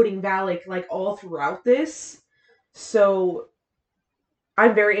literally putting Valak like all throughout this. So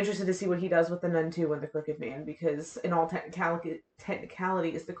I'm very interested to see what he does with the Nun 2 and the Crooked Man because in all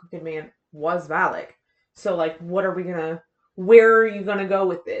technicalities, the Crooked Man was Valak. So like, where are you gonna go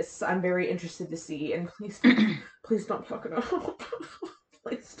with this? I'm very interested to see, and please don't fuck it up.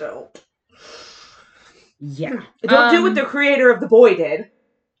 Please don't. Yeah. Don't do what the creator of The Boy did.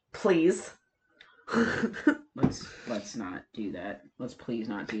 Please. Let's not do that. Let's please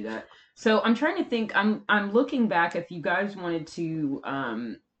not do that. So I'm trying to think. I'm looking back. If you guys wanted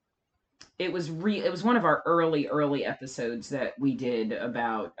to, it was one of our early episodes that we did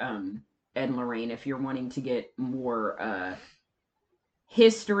about Ed and Lorraine. If you're wanting to get more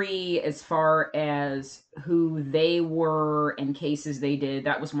history as far as who they were and cases they did,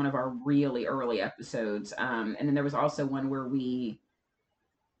 that was one of our really early episodes. And then there was also one where we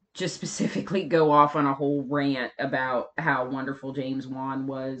just specifically go off on a whole rant about how wonderful James Wan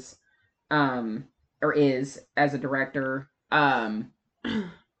was, or is as a director. But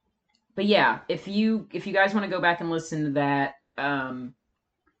yeah, if you guys want to go back and listen to that, and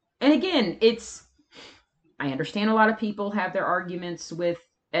again, I understand a lot of people have their arguments with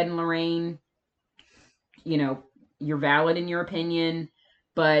Ed and Lorraine. You're valid in your opinion,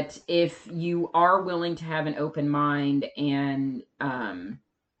 but if you are willing to have an open mind and,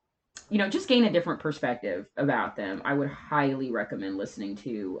 just gain a different perspective about them, I would highly recommend listening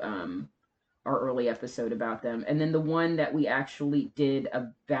to our early episode about them. And then the one that we actually did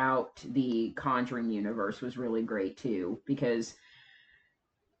about the Conjuring universe was really great too, because,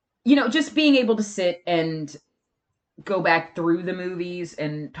 just being able to sit and go back through the movies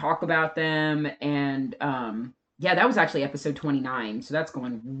and talk about them. And, yeah, that was actually episode 29. So that's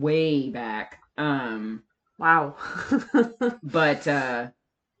going way back. Wow. But,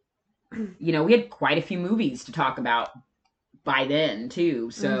 we had quite a few movies to talk about by then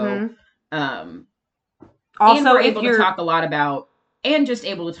too. So, also, and we're able to talk a lot about, and just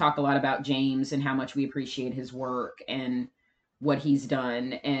able to talk a lot about James and how much we appreciate his work and what he's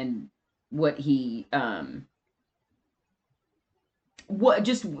done and what he, what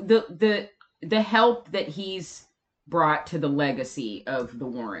just the help that he's brought to the legacy of the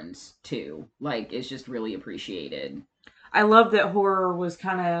Warrens too. Like, is just really appreciated. I love that horror was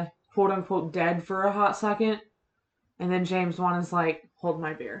kind of quote unquote dead for a hot second, and then James Wan is like, "Hold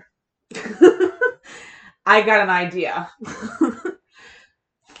my beer. I got an idea."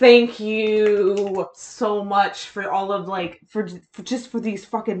 Thank you so much for all of for these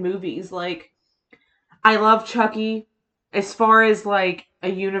fucking movies. Like, I love Chucky. As far as a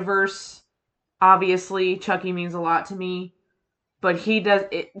universe, obviously Chucky means a lot to me, but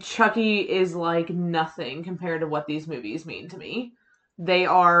Chucky is like nothing compared to what these movies mean to me. They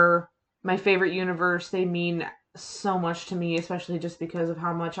are my favorite universe. They mean so much to me, especially just because of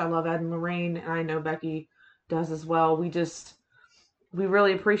how much I love Ed and Lorraine, and I know Becky does as well. We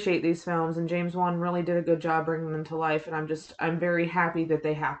really appreciate these films, and James Wan really did a good job bringing them to life, and I'm very happy that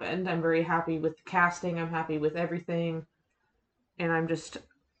they happened. I'm very happy with the casting. I'm happy with everything, and I just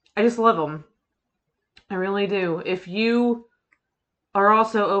love them. I really do. If you are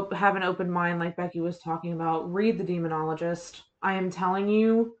also have an open mind, like Becky was talking about, read The Demonologist. I am telling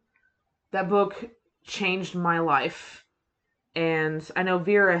you, that book changed my life. And I know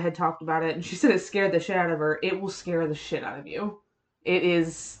Vera had talked about it, and she said it scared the shit out of her. It will scare the shit out of you. It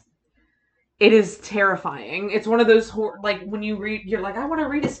is terrifying. It's one of those when you read, you're like, I want to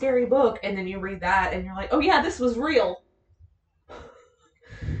read a scary book, and then you read that, and you're like, oh yeah, this was real.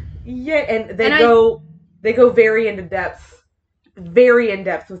 Yeah, and they go very in depth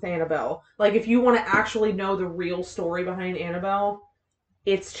with Annabelle. Like, if you want to actually know the real story behind Annabelle,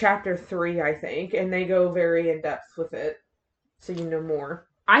 it's chapter 3, I think, and they go very in depth with it, so you know more.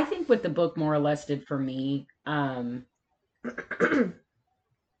 I think what the book more or less did for me, I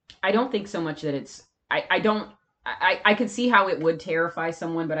don't think so much that it's, I could see how it would terrify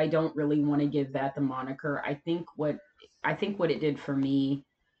someone, but I don't really want to give that the moniker. I think what it did for me,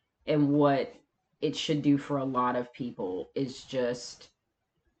 and what it should do for a lot of people, is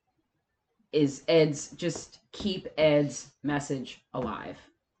keep Ed's message alive.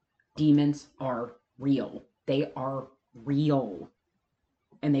 Demons are real. They are real.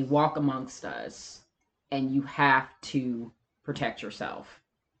 And they walk amongst us. And you have to protect yourself.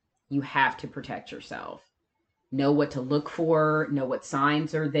 You have to protect yourself. Know what to look for. Know what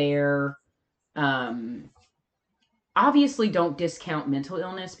signs are there. Obviously, don't discount mental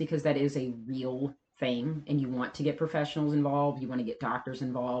illness, because that is a real thing, and you want to get professionals involved. You want to get doctors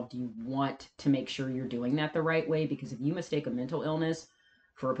involved. You want to make sure you're doing that the right way, because if you mistake a mental illness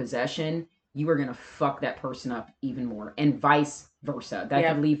for a possession, you are going to fuck that person up even more, and vice versa. That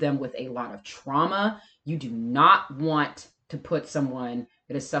could leave them with a lot of trauma. You do not want to put someone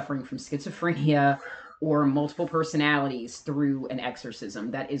that is suffering from schizophrenia or multiple personalities through an exorcism.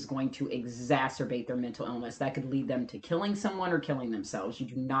 That is going to exacerbate their mental illness. That could lead them to killing someone or killing themselves. You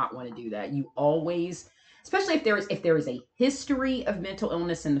do not want to do that. You always, especially if there is a history of mental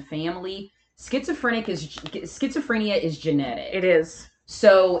illness in the family, schizophrenia is genetic. It is.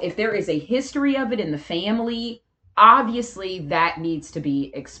 So if there is a history of it in the family, obviously that needs to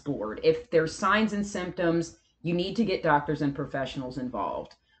be explored. If there's signs and symptoms, you need to get doctors and professionals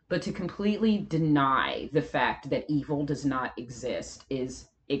involved. But to completely deny the fact that evil does not exist is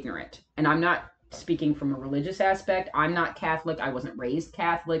ignorant. And I'm not speaking from a religious aspect. I'm not Catholic. I wasn't raised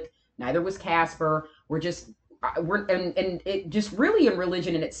Catholic. Neither was Casper. And it just really, in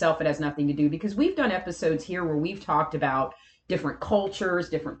religion in itself, it has nothing to do, because we've done episodes here where we've talked about different cultures,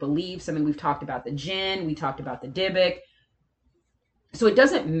 different beliefs. I mean, we've talked about the jinn, we talked about the Dybbuk. So it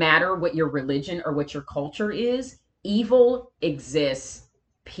doesn't matter what your religion or what your culture is. Evil exists,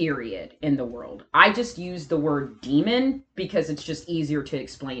 period, in the world. I just use the word demon because it's just easier to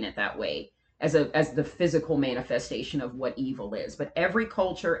explain it that way, as the physical manifestation of what evil is. But every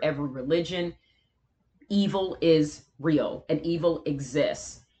culture, every religion, evil is real and evil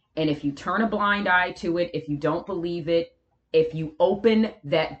exists. And if you turn a blind eye to it, if you don't believe it, if you open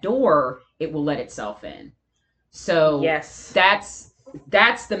that door, it will let itself in. So yes, that's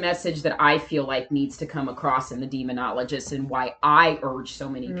that's the message that I feel like needs to come across in The Demonologist, and why I urge so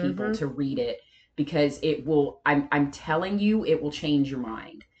many people to read it, because it will, I'm telling you, it will change your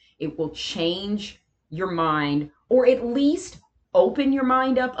mind. It will change your mind, or at least open your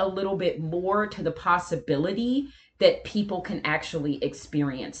mind up a little bit more to the possibility that people can actually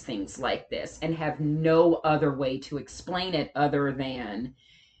experience things like this and have no other way to explain it other than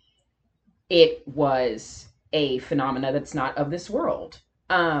it was a phenomena that's not of this world.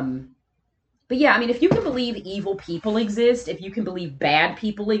 But yeah, I mean, if you can believe evil people exist, if you can believe bad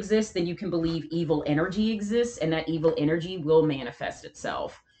people exist, then you can believe evil energy exists, and that evil energy will manifest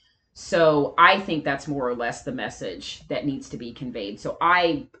itself. So I think that's more or less the message that needs to be conveyed. So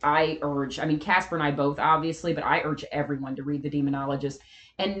I urge, I mean, Casper and I both, obviously, but I urge everyone to read The Demonologist,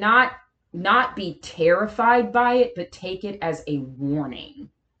 and not be terrified by it, but take it as a warning.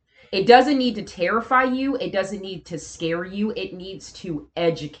 It doesn't need to terrify you. It doesn't need to scare you. It needs to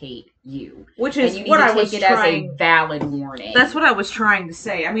educate you. Which is what I was trying. As a valid warning. That's what I was trying to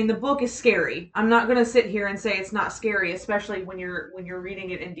say. I mean, the book is scary. I'm not going to sit here and say it's not scary, especially when you're reading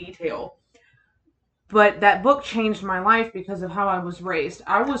it in detail. But that book changed my life because of how I was raised.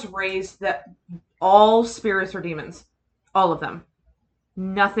 I was raised that all spirits are demons. All of them.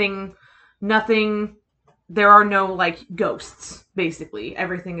 Nothing. There are no, like, ghosts, basically.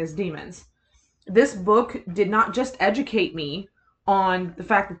 Everything is demons. This book did not just educate me on the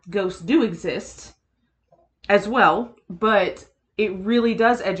fact that ghosts do exist as well, but it really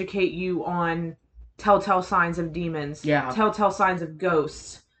does educate you on telltale signs of demons, telltale signs of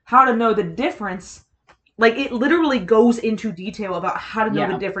ghosts, how to know the difference. Like, it literally goes into detail about how to know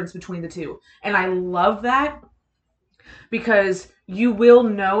the difference between the two. And I love that, because you will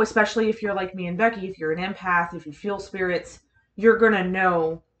know, especially if you're like me and Becky, if you're an empath, if you feel spirits, you're going to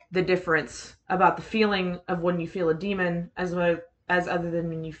know the difference about the feeling of when you feel a demon as other than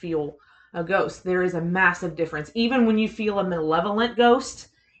when you feel a ghost. There is a massive difference. Even when you feel a malevolent ghost,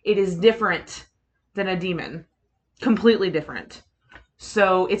 it is different than a demon. Completely different.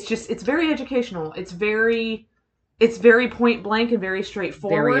 So it's very educational. It's very point blank and very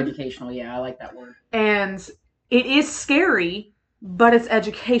straightforward. Very educational, yeah, I like that word. And it is scary, but it's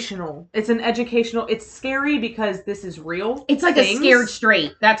educational. It's scary because this is real. It's like a scared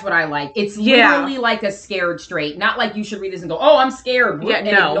straight. That's what I like. It's literally like a scared straight. Not like you should read this and go, oh, I'm scared, and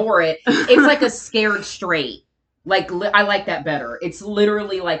ignore it. It's like a scared straight. Like, I like that better. It's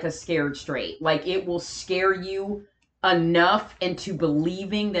literally like a scared straight. Like, it will scare you enough into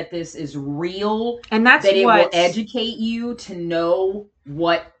believing that this is real, and that it will educate you to know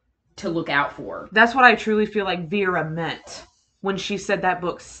what to look out for. That's what I truly feel like Vera meant when she said that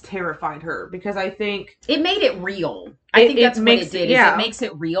book terrified her, because I think it made it real. I think that's what it did. It makes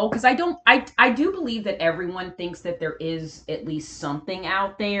it real, because I do believe that everyone thinks that there is at least something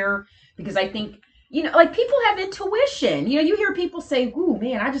out there, because I think, you know, like, people have intuition. You know, you hear people say, ooh,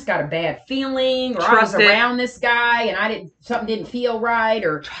 man, I just got a bad feeling, or I was around this guy and something didn't feel right,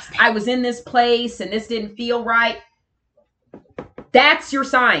 or I was in this place and this didn't feel right. That's your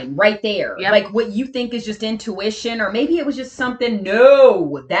sign right there. Yep. Like, what you think is just intuition, or maybe it was just something.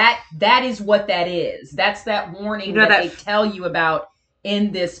 No, that is what that is. That's that warning that they tell you about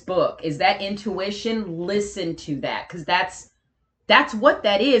in this book. Is that intuition? Listen to that, because that's what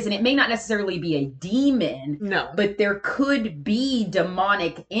that is. And it may not necessarily be a demon. No. But there could be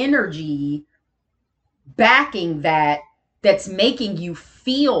demonic energy backing that's making you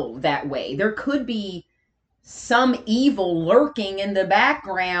feel that way. There could be some evil lurking in the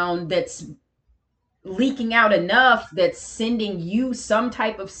background that's leaking out enough that's sending you some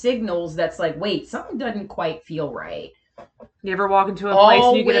type of signals that's like, wait, something doesn't quite feel right. You ever walk into a place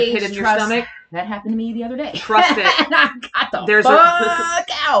and you get a pit in your stomach? That happened to me the other day. Trust it. And I got the fuck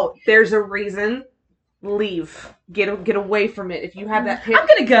out. There's a reason. Leave. Get away from it. If you have that pit. I'm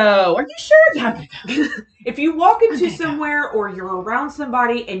gonna go. Are you sure? Yeah, I'm gonna go. If you walk into somewhere or you're around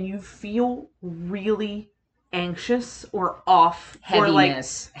somebody and you feel really anxious or off,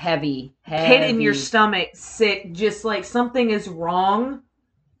 heaviness, or like heavy pit in your stomach, sick, just like something is wrong,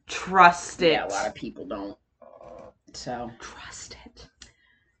 trust it. Yeah, a lot of people don't. So trust it.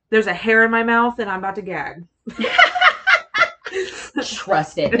 There's a hair in my mouth and I'm about to gag.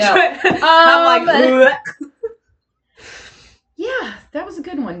 Trust it. No. I'm like, yeah, that was a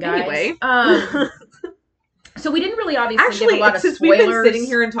good one, guys. Anyway. So we didn't really obviously give a lot of spoilers. We've been sitting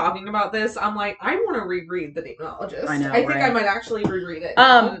here and talking about this, I'm like, I want to reread The Demonologist. I know, I think I might actually reread it.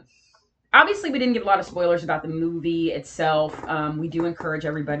 Obviously, we didn't give a lot of spoilers about the movie itself. We do encourage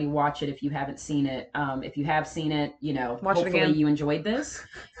everybody to watch it if you haven't seen it. If you have seen it, you know, watch hopefully it again. You enjoyed this.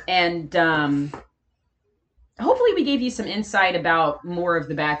 And hopefully we gave you some insight about more of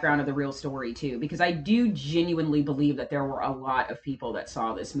the background of the real story too, because I do genuinely believe that there were a lot of people that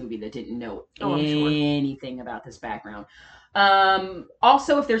saw this movie that didn't know anything about this background.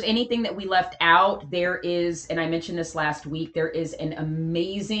 Also, if there's anything that we left out, there is, and I mentioned this last week, there is an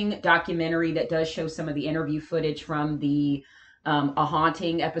amazing documentary that does show some of the interview footage from the A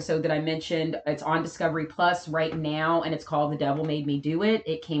Haunting episode that I mentioned. It's on Discovery Plus right now, and it's called The Devil Made Me Do It.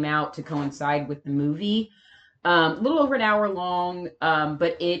 It came out to coincide with the movie. A little over an hour long,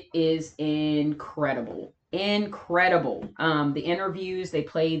 but it is incredible. Incredible. The interviews, they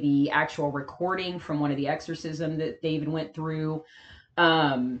play the actual recording from one of the exorcism that David went through.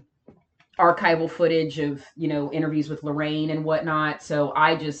 Archival footage of, interviews with Lorraine and whatnot. So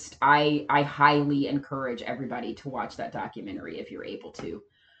I highly encourage everybody to watch that documentary if you're able to.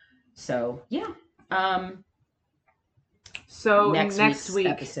 So yeah. So next week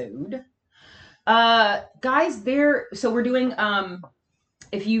episode. Guys, so we're doing,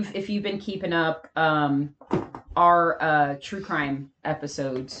 if you've been keeping up, our true crime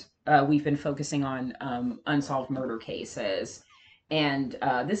episodes, we've been focusing on unsolved murder cases. And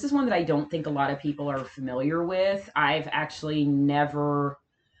this is one that I don't think a lot of people are familiar with. I've actually never,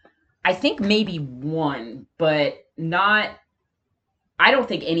 I think maybe one, but not, I don't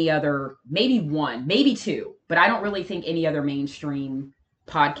think any other, maybe one, maybe two, but I don't really think any other mainstream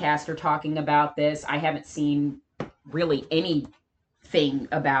podcast are talking about this. I haven't seen really anything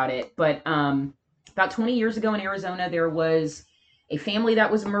about it, but about 20 years ago in Arizona, there was a family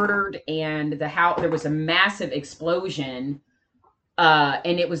that was murdered, and there was a massive explosion,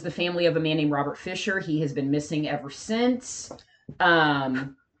 and it was the family of a man named Robert Fisher. He has been missing ever since.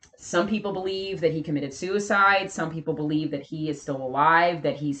 Some people believe that he committed suicide. Some people believe that he is still alive,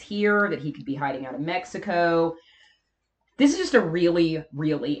 that he's here, that he could be hiding out in Mexico. This is just a really,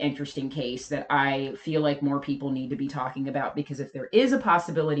 really interesting case that I feel like more people need to be talking about, because if there is a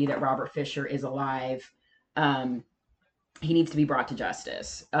possibility that Robert Fisher is alive, he needs to be brought to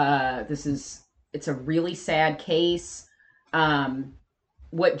justice. It's a really sad case.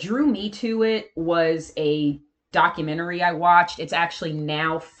 What drew me to it was a documentary I watched. It's actually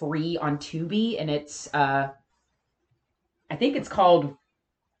now free on Tubi, and it's, I think it's called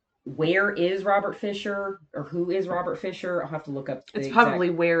Where is Robert Fisher, or Who is Robert Fisher? I'll have to look up. It's probably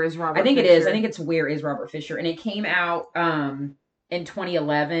Where is Robert Fisher. I think it is. I think it's Where is Robert Fisher. And it came out in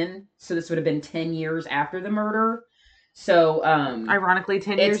 2011. So this would have been 10 years after the murder. So ironically,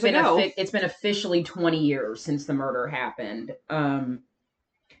 10 years ago. It's been officially 20 years since the murder happened. And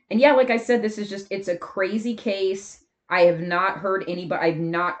yeah, like I said, it's a crazy case. I've not heard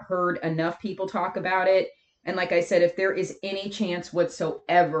enough people talk about it. And like I said, if there is any chance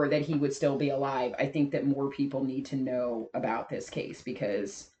whatsoever that he would still be alive, I think that more people need to know about this case,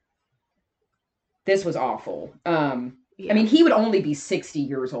 because this was awful. Yeah. I mean, he would only be 60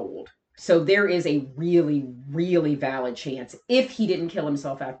 years old. So there is a really, really valid chance, if he didn't kill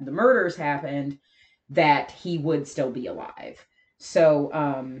himself after the murders happened, that he would still be alive. So,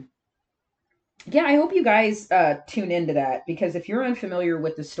 yeah, I hope you guys tune into that, because if you're unfamiliar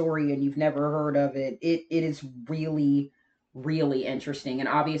with the story and you've never heard of it, it is really, really interesting. And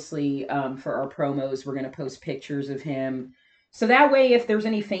obviously, for our promos, we're going to post pictures of him. So that way, if there's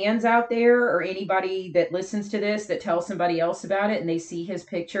any fans out there or anybody that listens to this that tells somebody else about it and they see his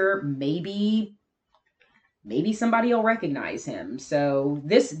picture, maybe somebody will recognize him. So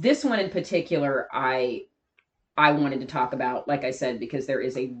this one in particular, I wanted to talk about, like I said, because there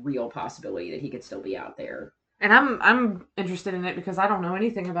is a real possibility that he could still be out there. And I'm interested in it because I don't know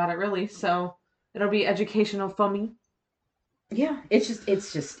anything about it really, so it'll be educational for me. Yeah, it's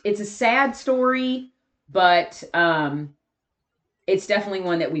a sad story, but it's definitely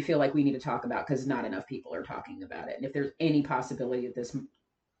one that we feel like we need to talk about, because not enough people are talking about it. And if there's any possibility that this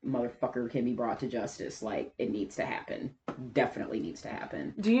motherfucker can be brought to justice, like, it needs to happen. Definitely needs to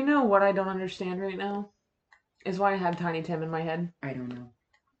happen. Do you know what I don't understand right now? Is why I had Tiny Tim in my head. I don't know.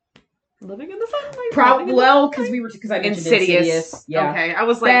 Living in the sunlight. Because I mentioned Insidious. Yeah. Okay, I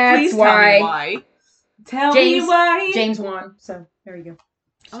was like, please tell me why. Tell me why. James Wan. So there you go.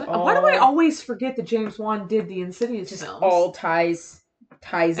 Why do I always forget that James Wan did the Insidious films? All ties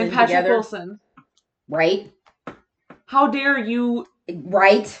and in Patrick together. Wilson. Right? How dare you?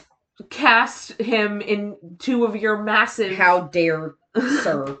 Right? Cast him in two of your massive. How dare,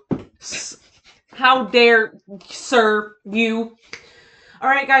 sir? How dare, sir, you? All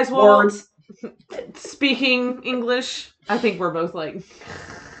right, guys. Well, words. Speaking English, I think we're both like,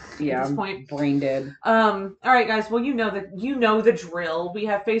 yeah, at this point, brain dead. All right, guys. Well, you know the drill. We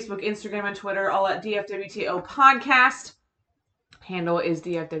have Facebook, Instagram, and Twitter, all at DFWTO Podcast. Handle is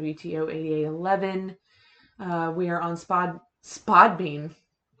DFWTO8811. We are on Spodbean.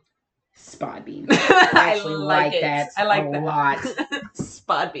 Spodbean. I actually like that. I like a that. lot.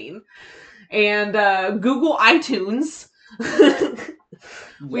 Spodbean. And Google iTunes.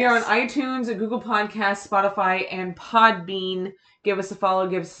 We are on iTunes, Google Podcasts, Spotify, and Podbean. Give us a follow,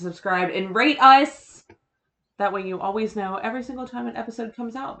 give us a subscribe, and rate us. That way you always know every single time an episode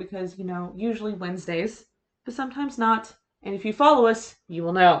comes out because, usually Wednesdays, but sometimes not. And if you follow us, you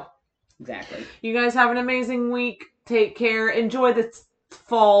will know. Exactly. You guys have an amazing week. Take care. Enjoy this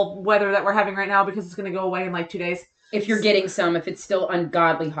fall weather that we're having right now because it's going to go away in like 2 days. If you're getting some, if it's still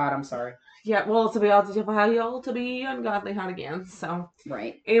ungodly hot, I'm sorry. Yeah, well, to be ungodly hot again. So,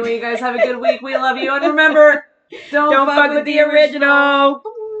 right. Anyway, you guys have a good week. We love you, and remember, don't fuck with the original.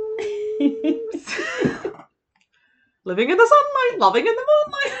 Living in the sunlight, loving in the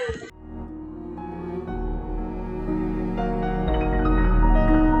moonlight.